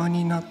悪魔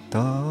になっ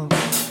た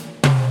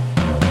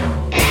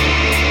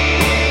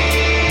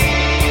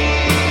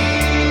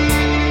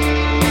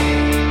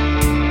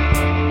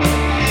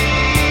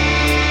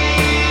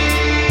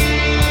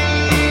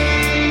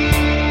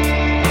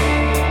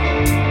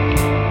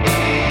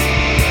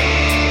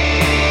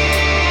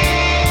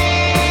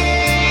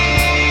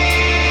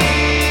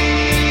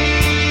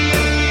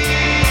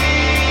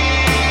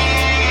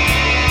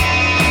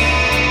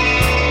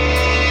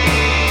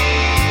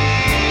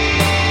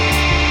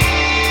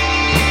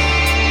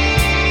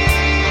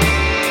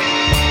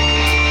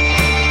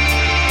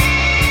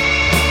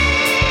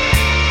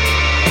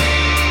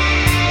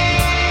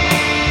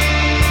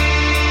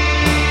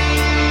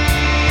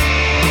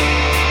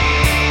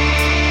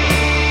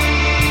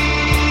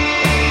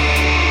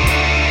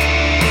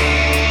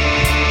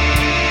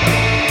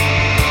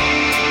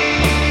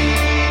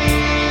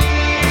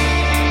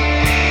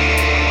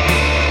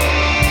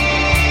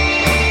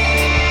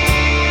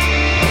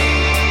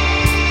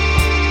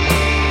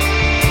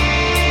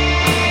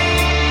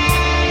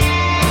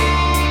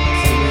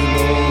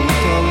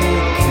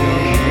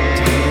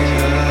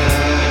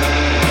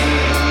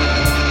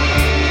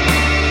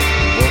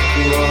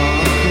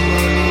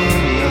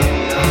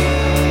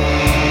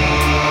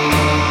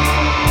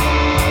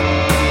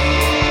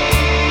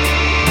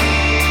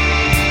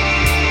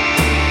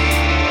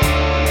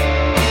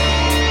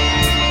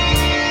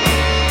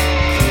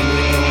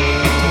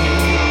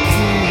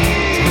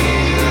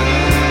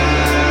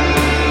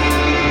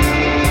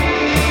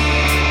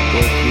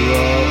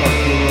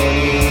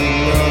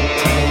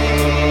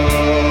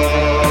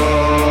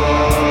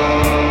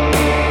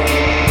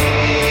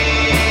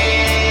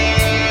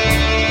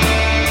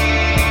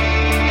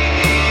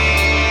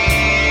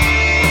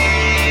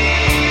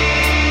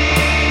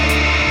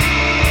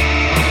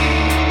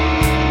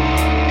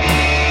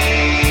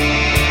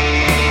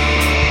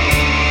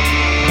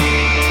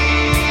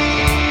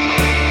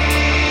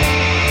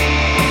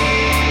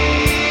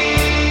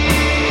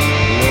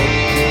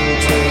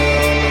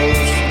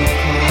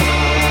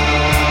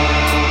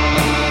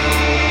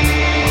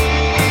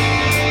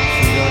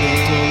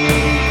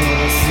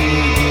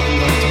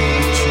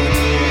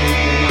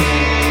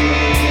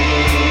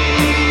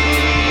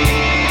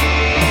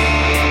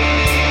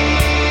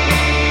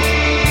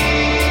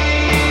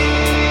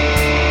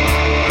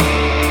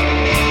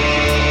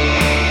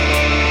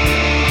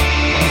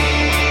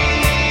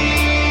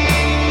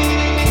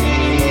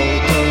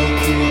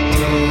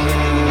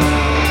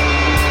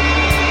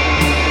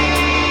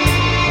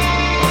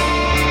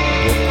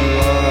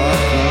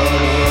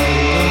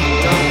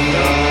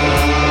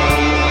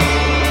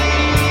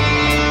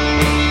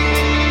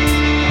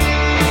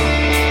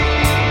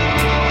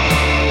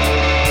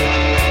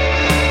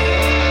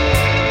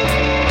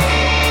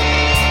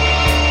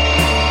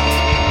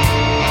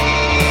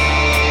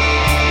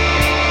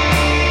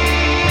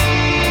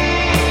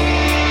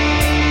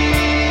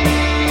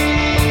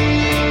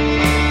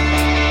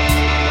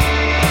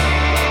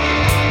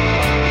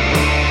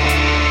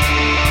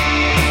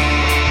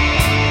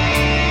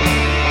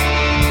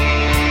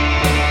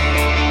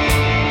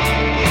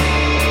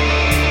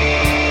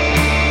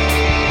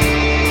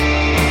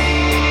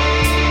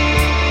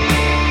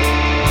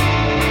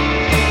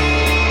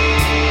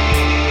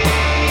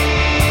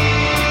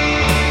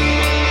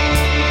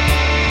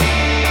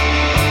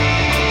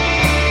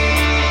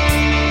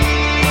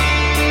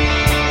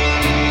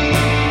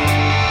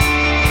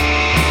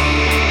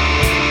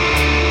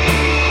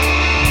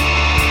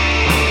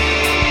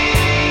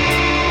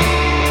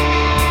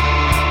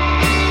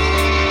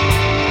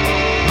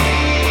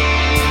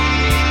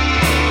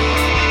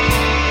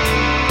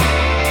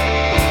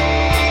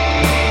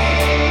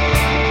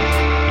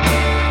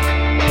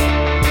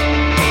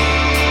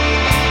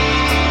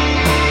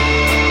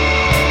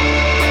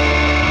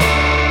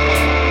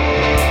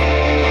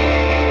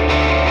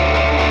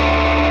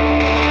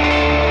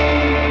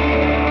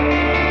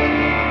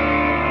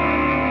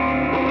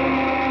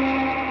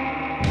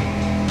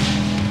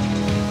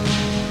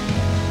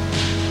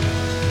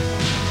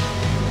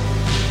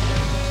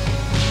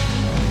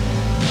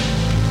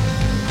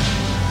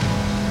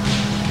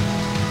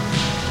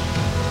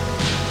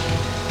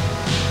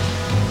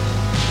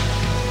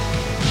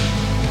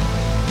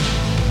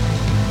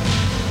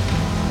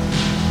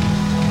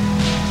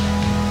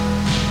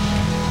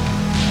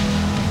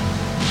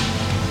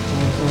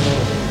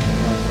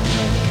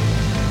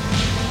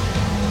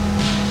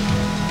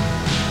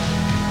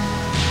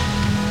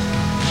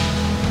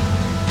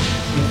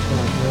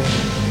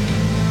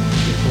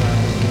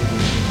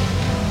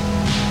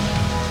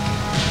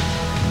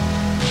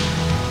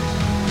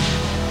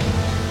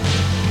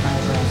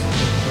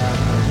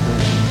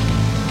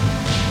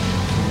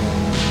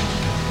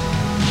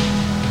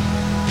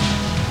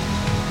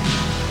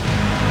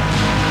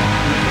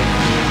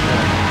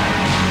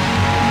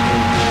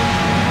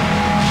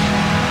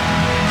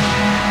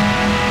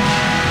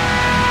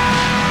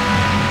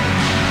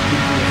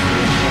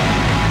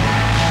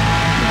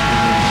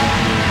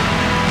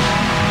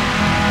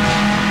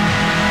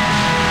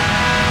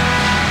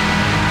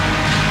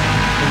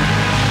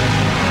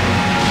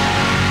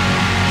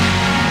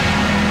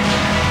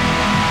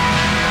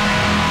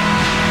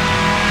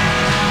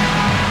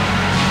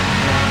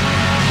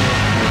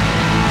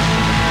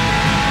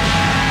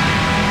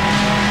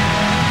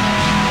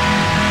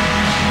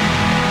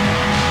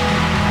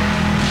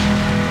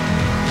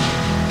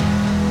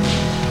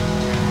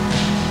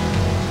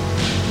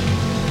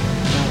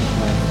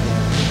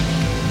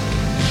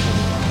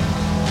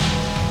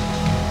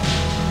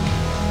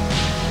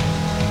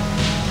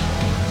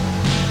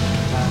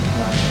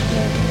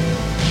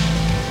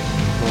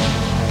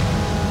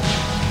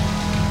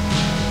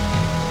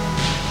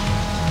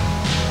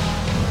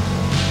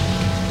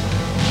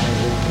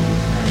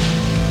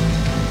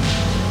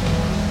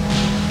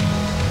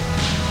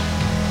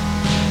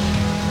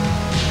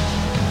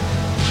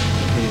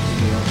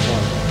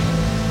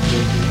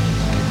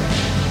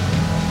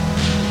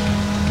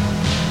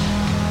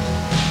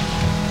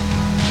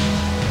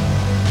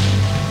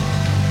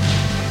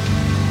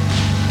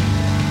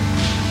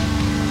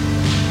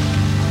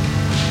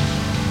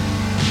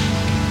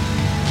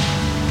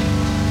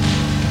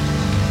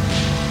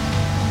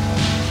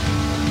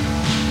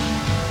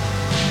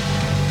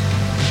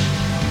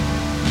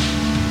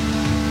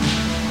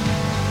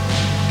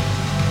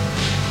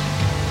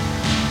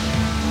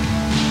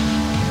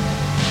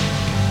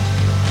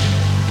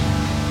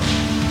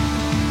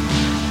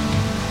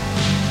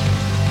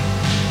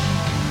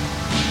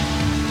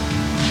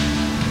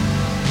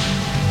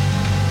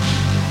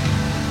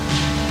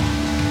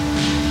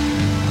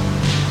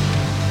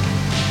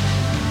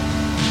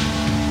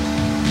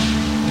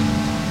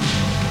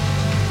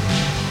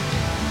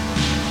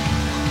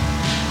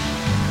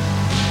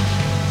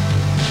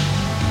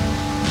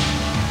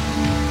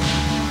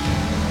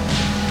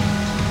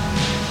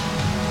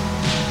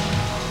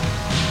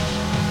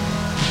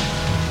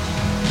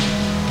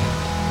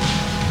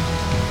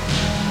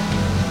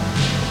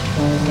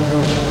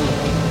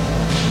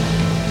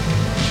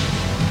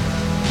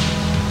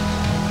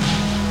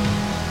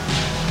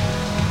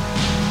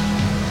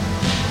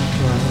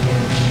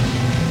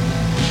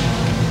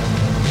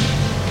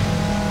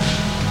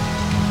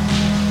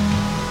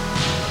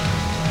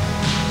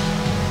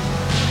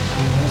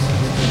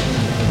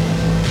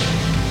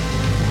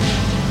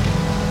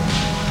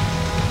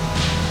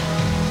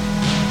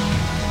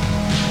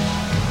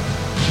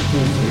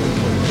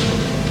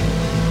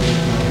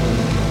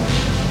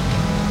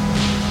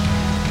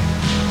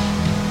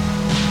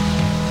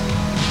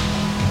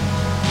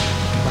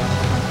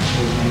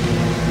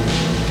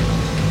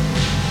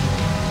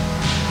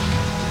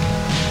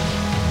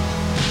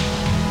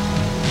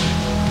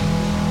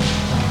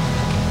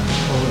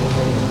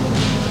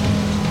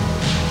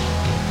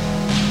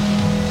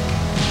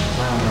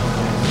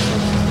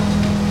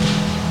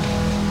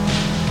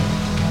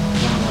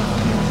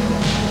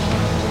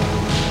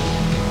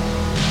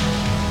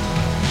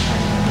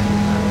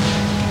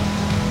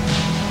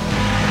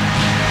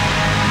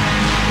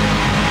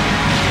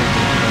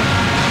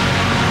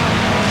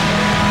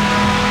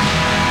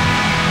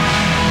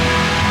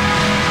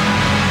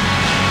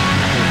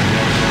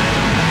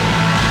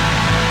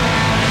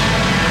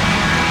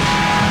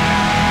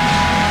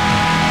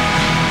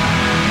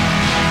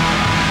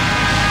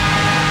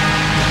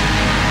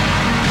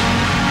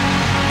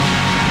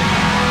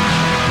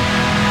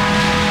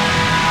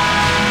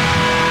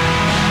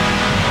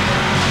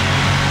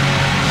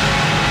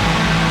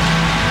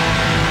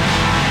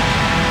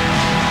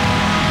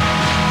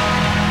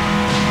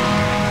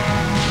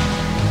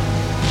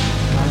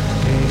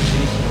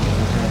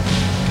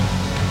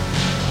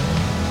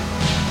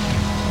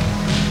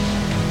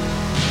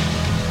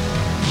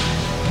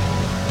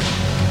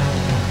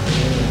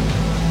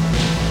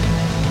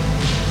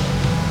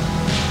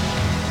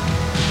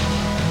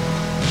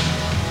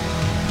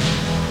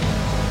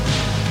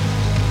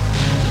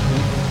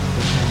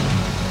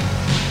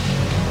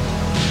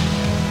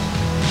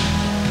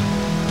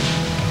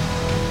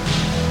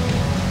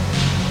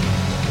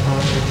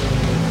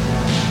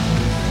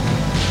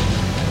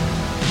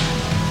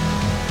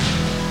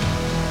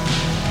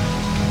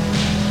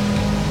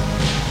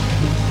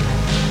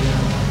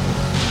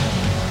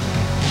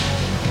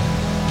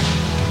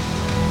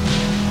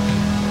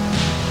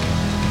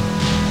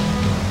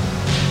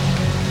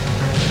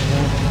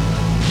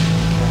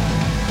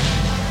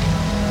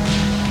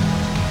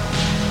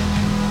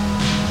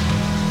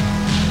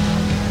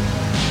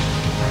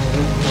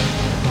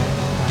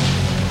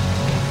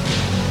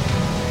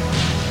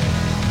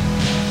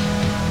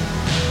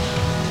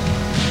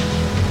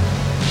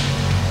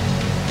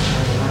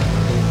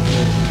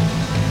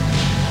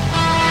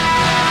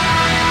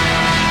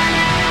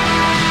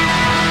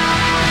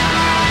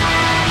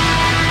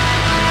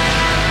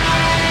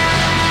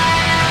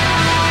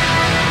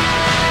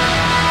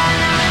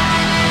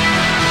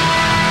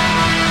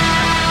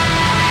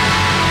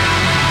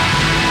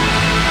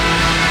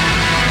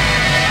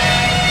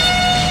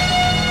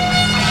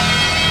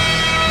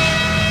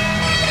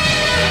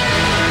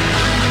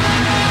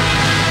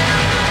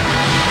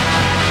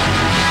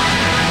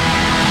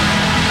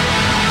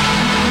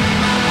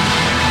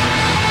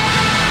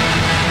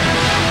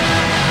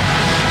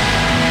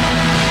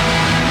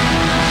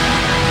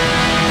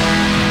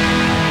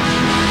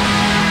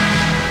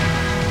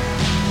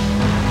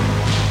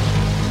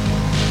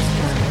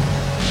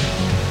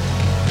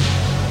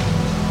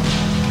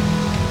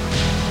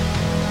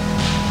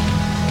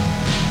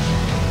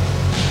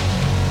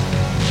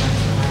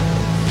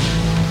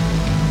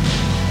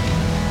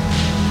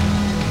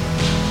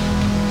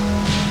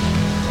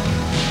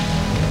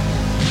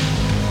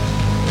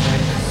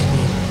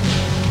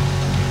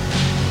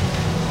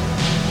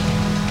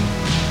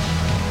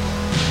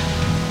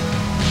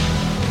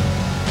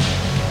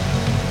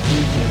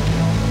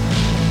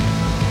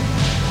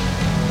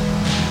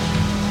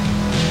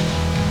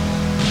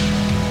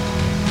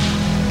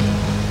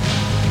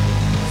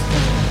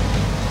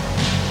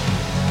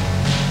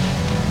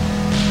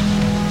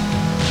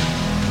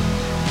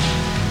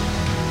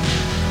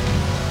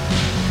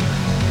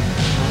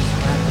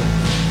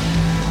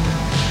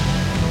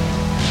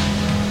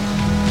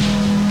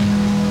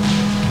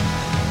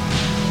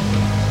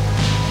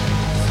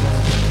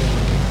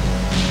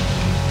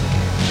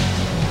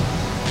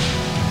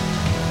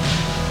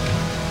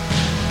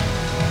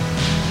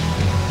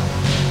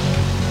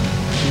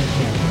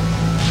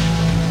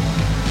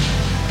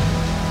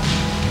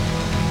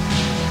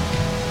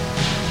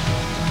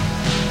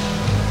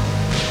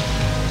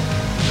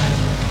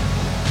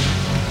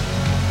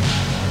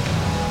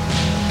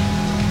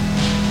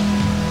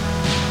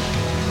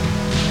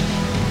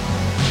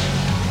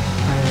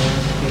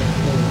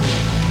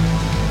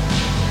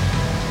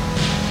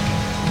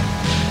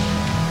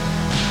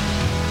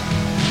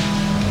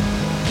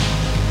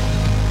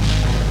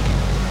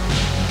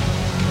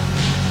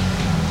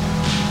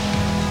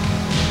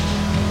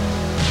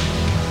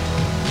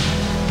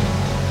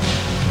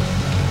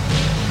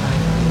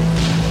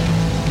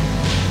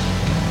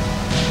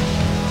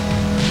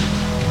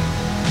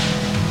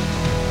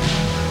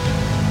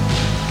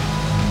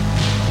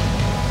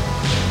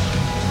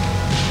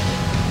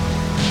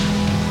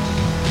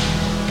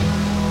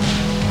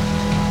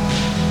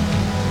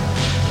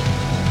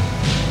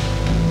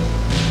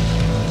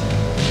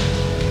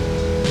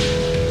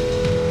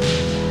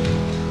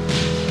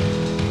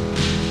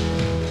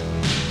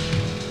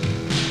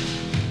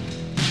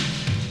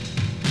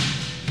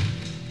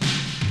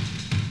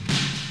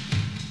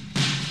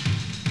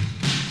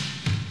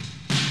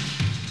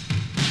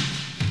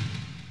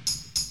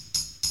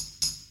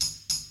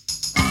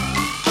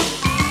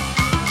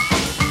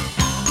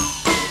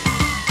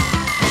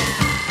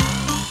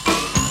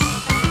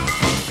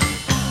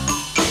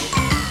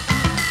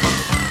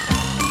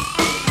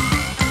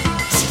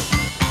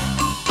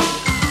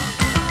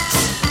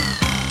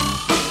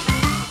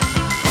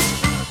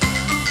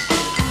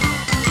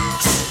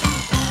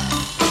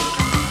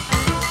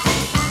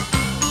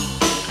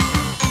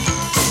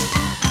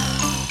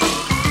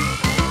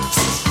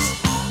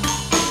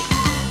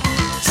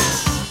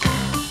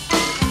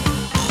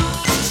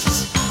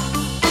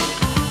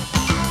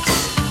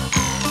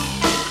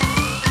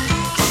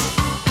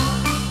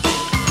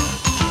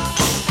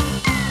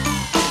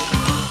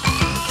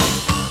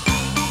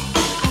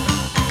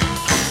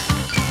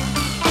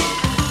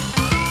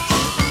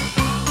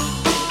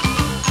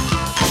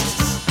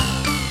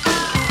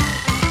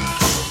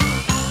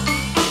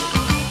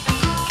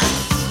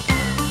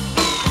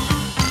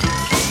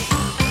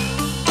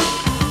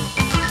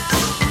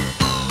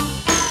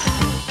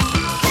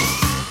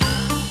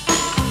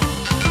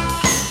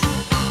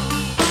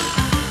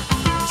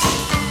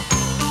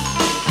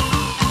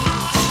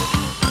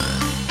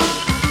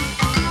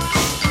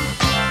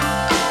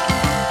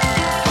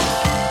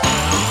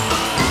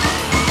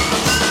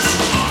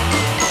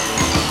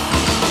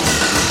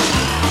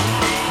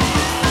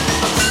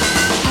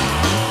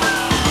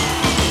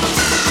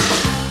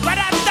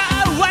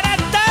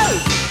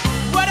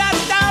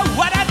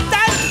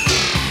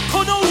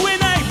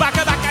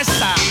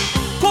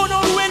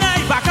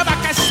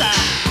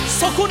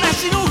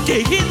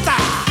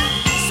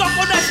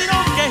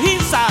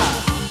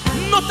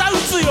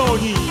つよう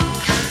に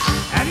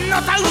の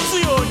た打つ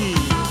ように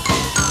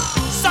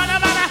そのま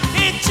ま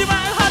行っちまう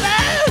ほど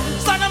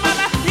そのまま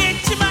行っ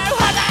ちまうほ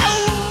ど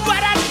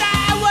笑っ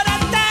た笑っ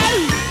た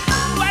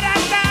笑っ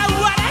た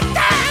笑っ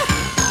た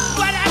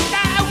笑った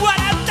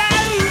笑った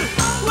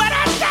笑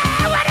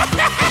った笑っ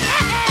た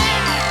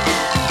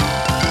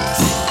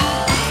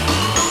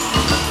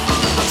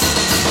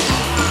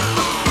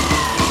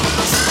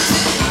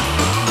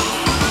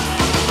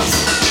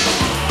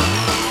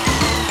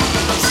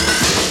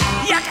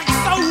やかく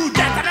そうで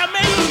たらめ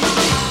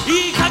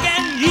いい加減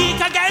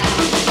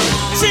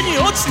地に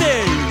落ち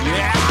て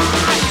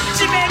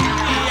地面に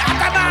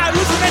頭うず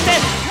めて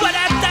笑っ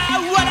た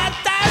笑っ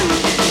た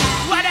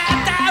笑っ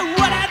た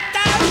笑った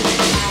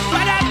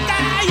笑った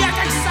や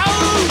かくそう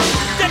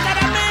でたら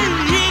め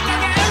いい加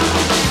減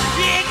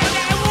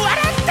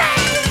笑った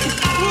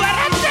笑っ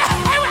た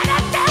笑っ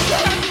た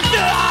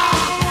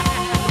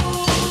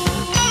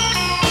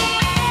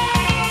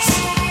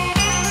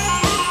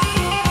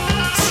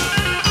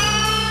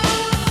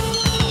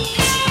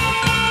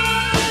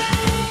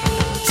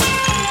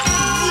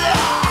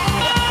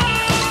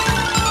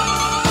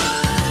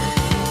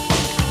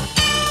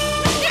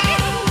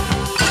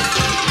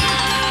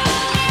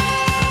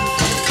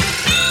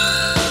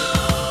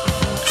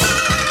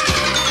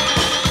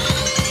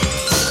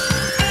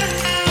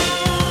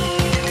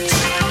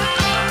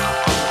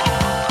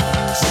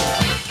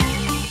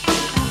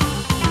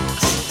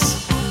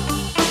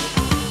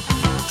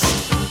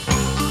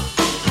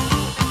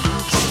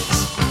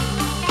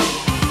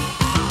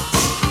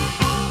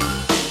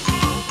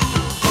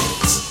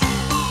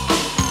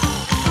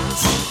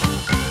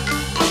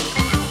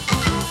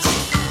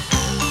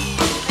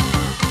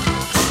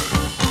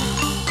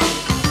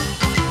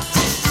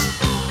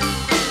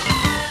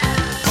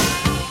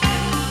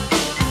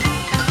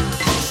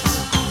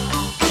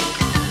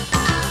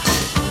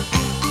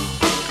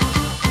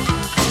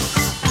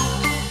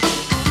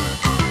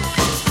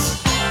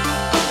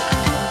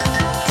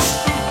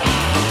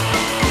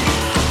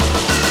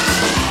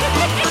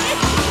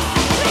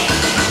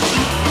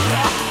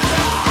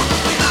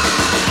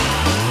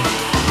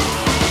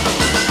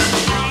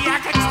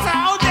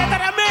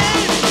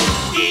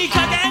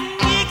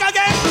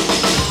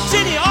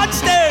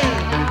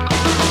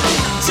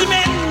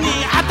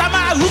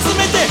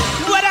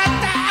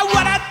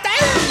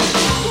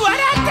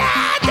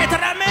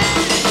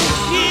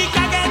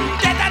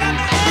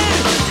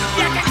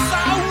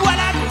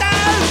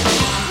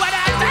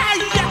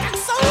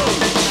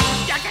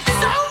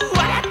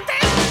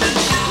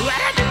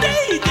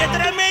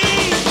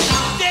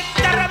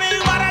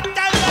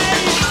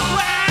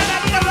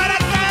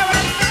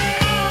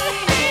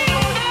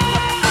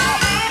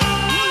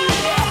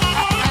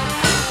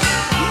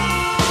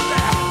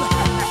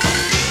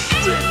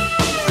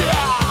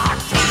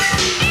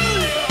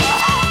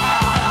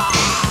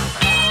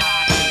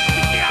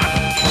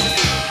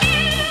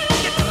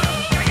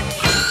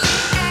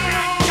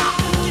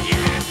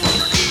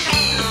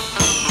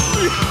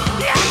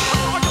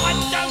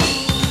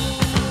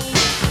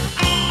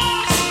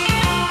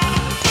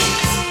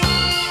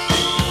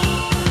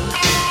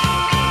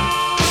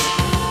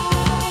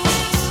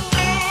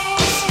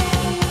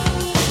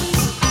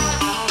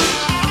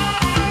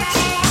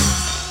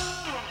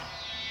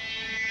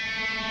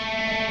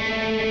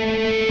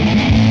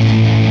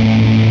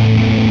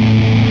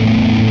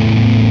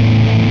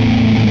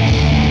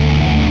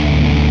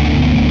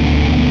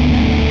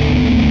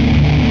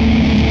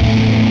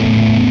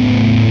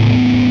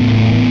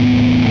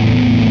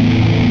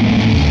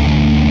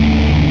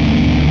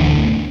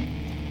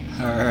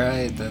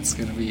That's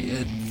gonna be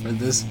it for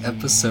this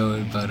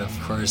episode, but of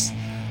course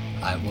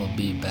I will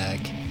be back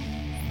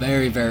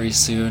very, very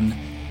soon.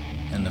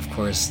 And of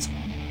course,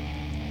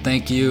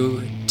 thank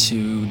you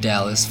to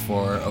Dallas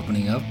for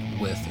opening up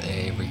with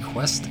a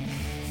request.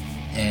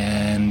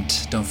 And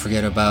don't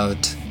forget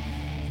about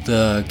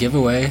the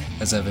giveaway,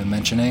 as I've been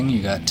mentioning.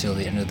 You got till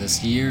the end of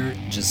this year.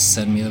 Just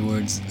send me the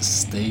words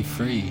 "stay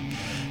free,"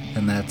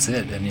 and that's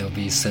it. And you'll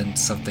be sent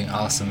something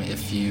awesome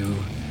if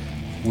you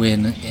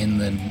win in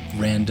the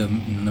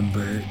random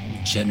number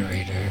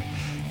generator.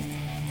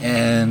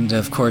 And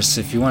of course,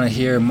 if you want to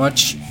hear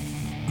much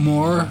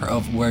more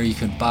of where you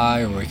can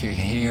buy or where you can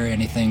hear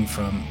anything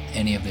from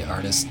any of the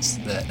artists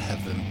that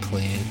have been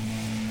played,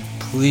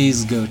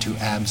 please go to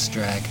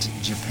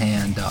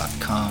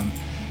abstractjapan.com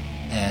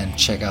and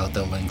check out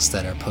the links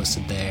that are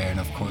posted there. And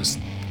of course,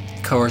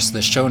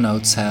 the show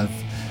notes have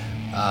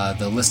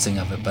the listing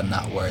of it, but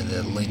not where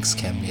the links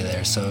can be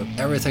there. So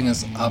everything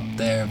is up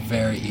there,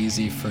 very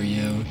easy for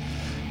you.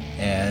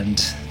 And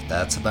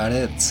that's about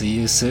it. See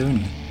you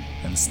soon,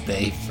 and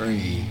stay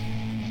free.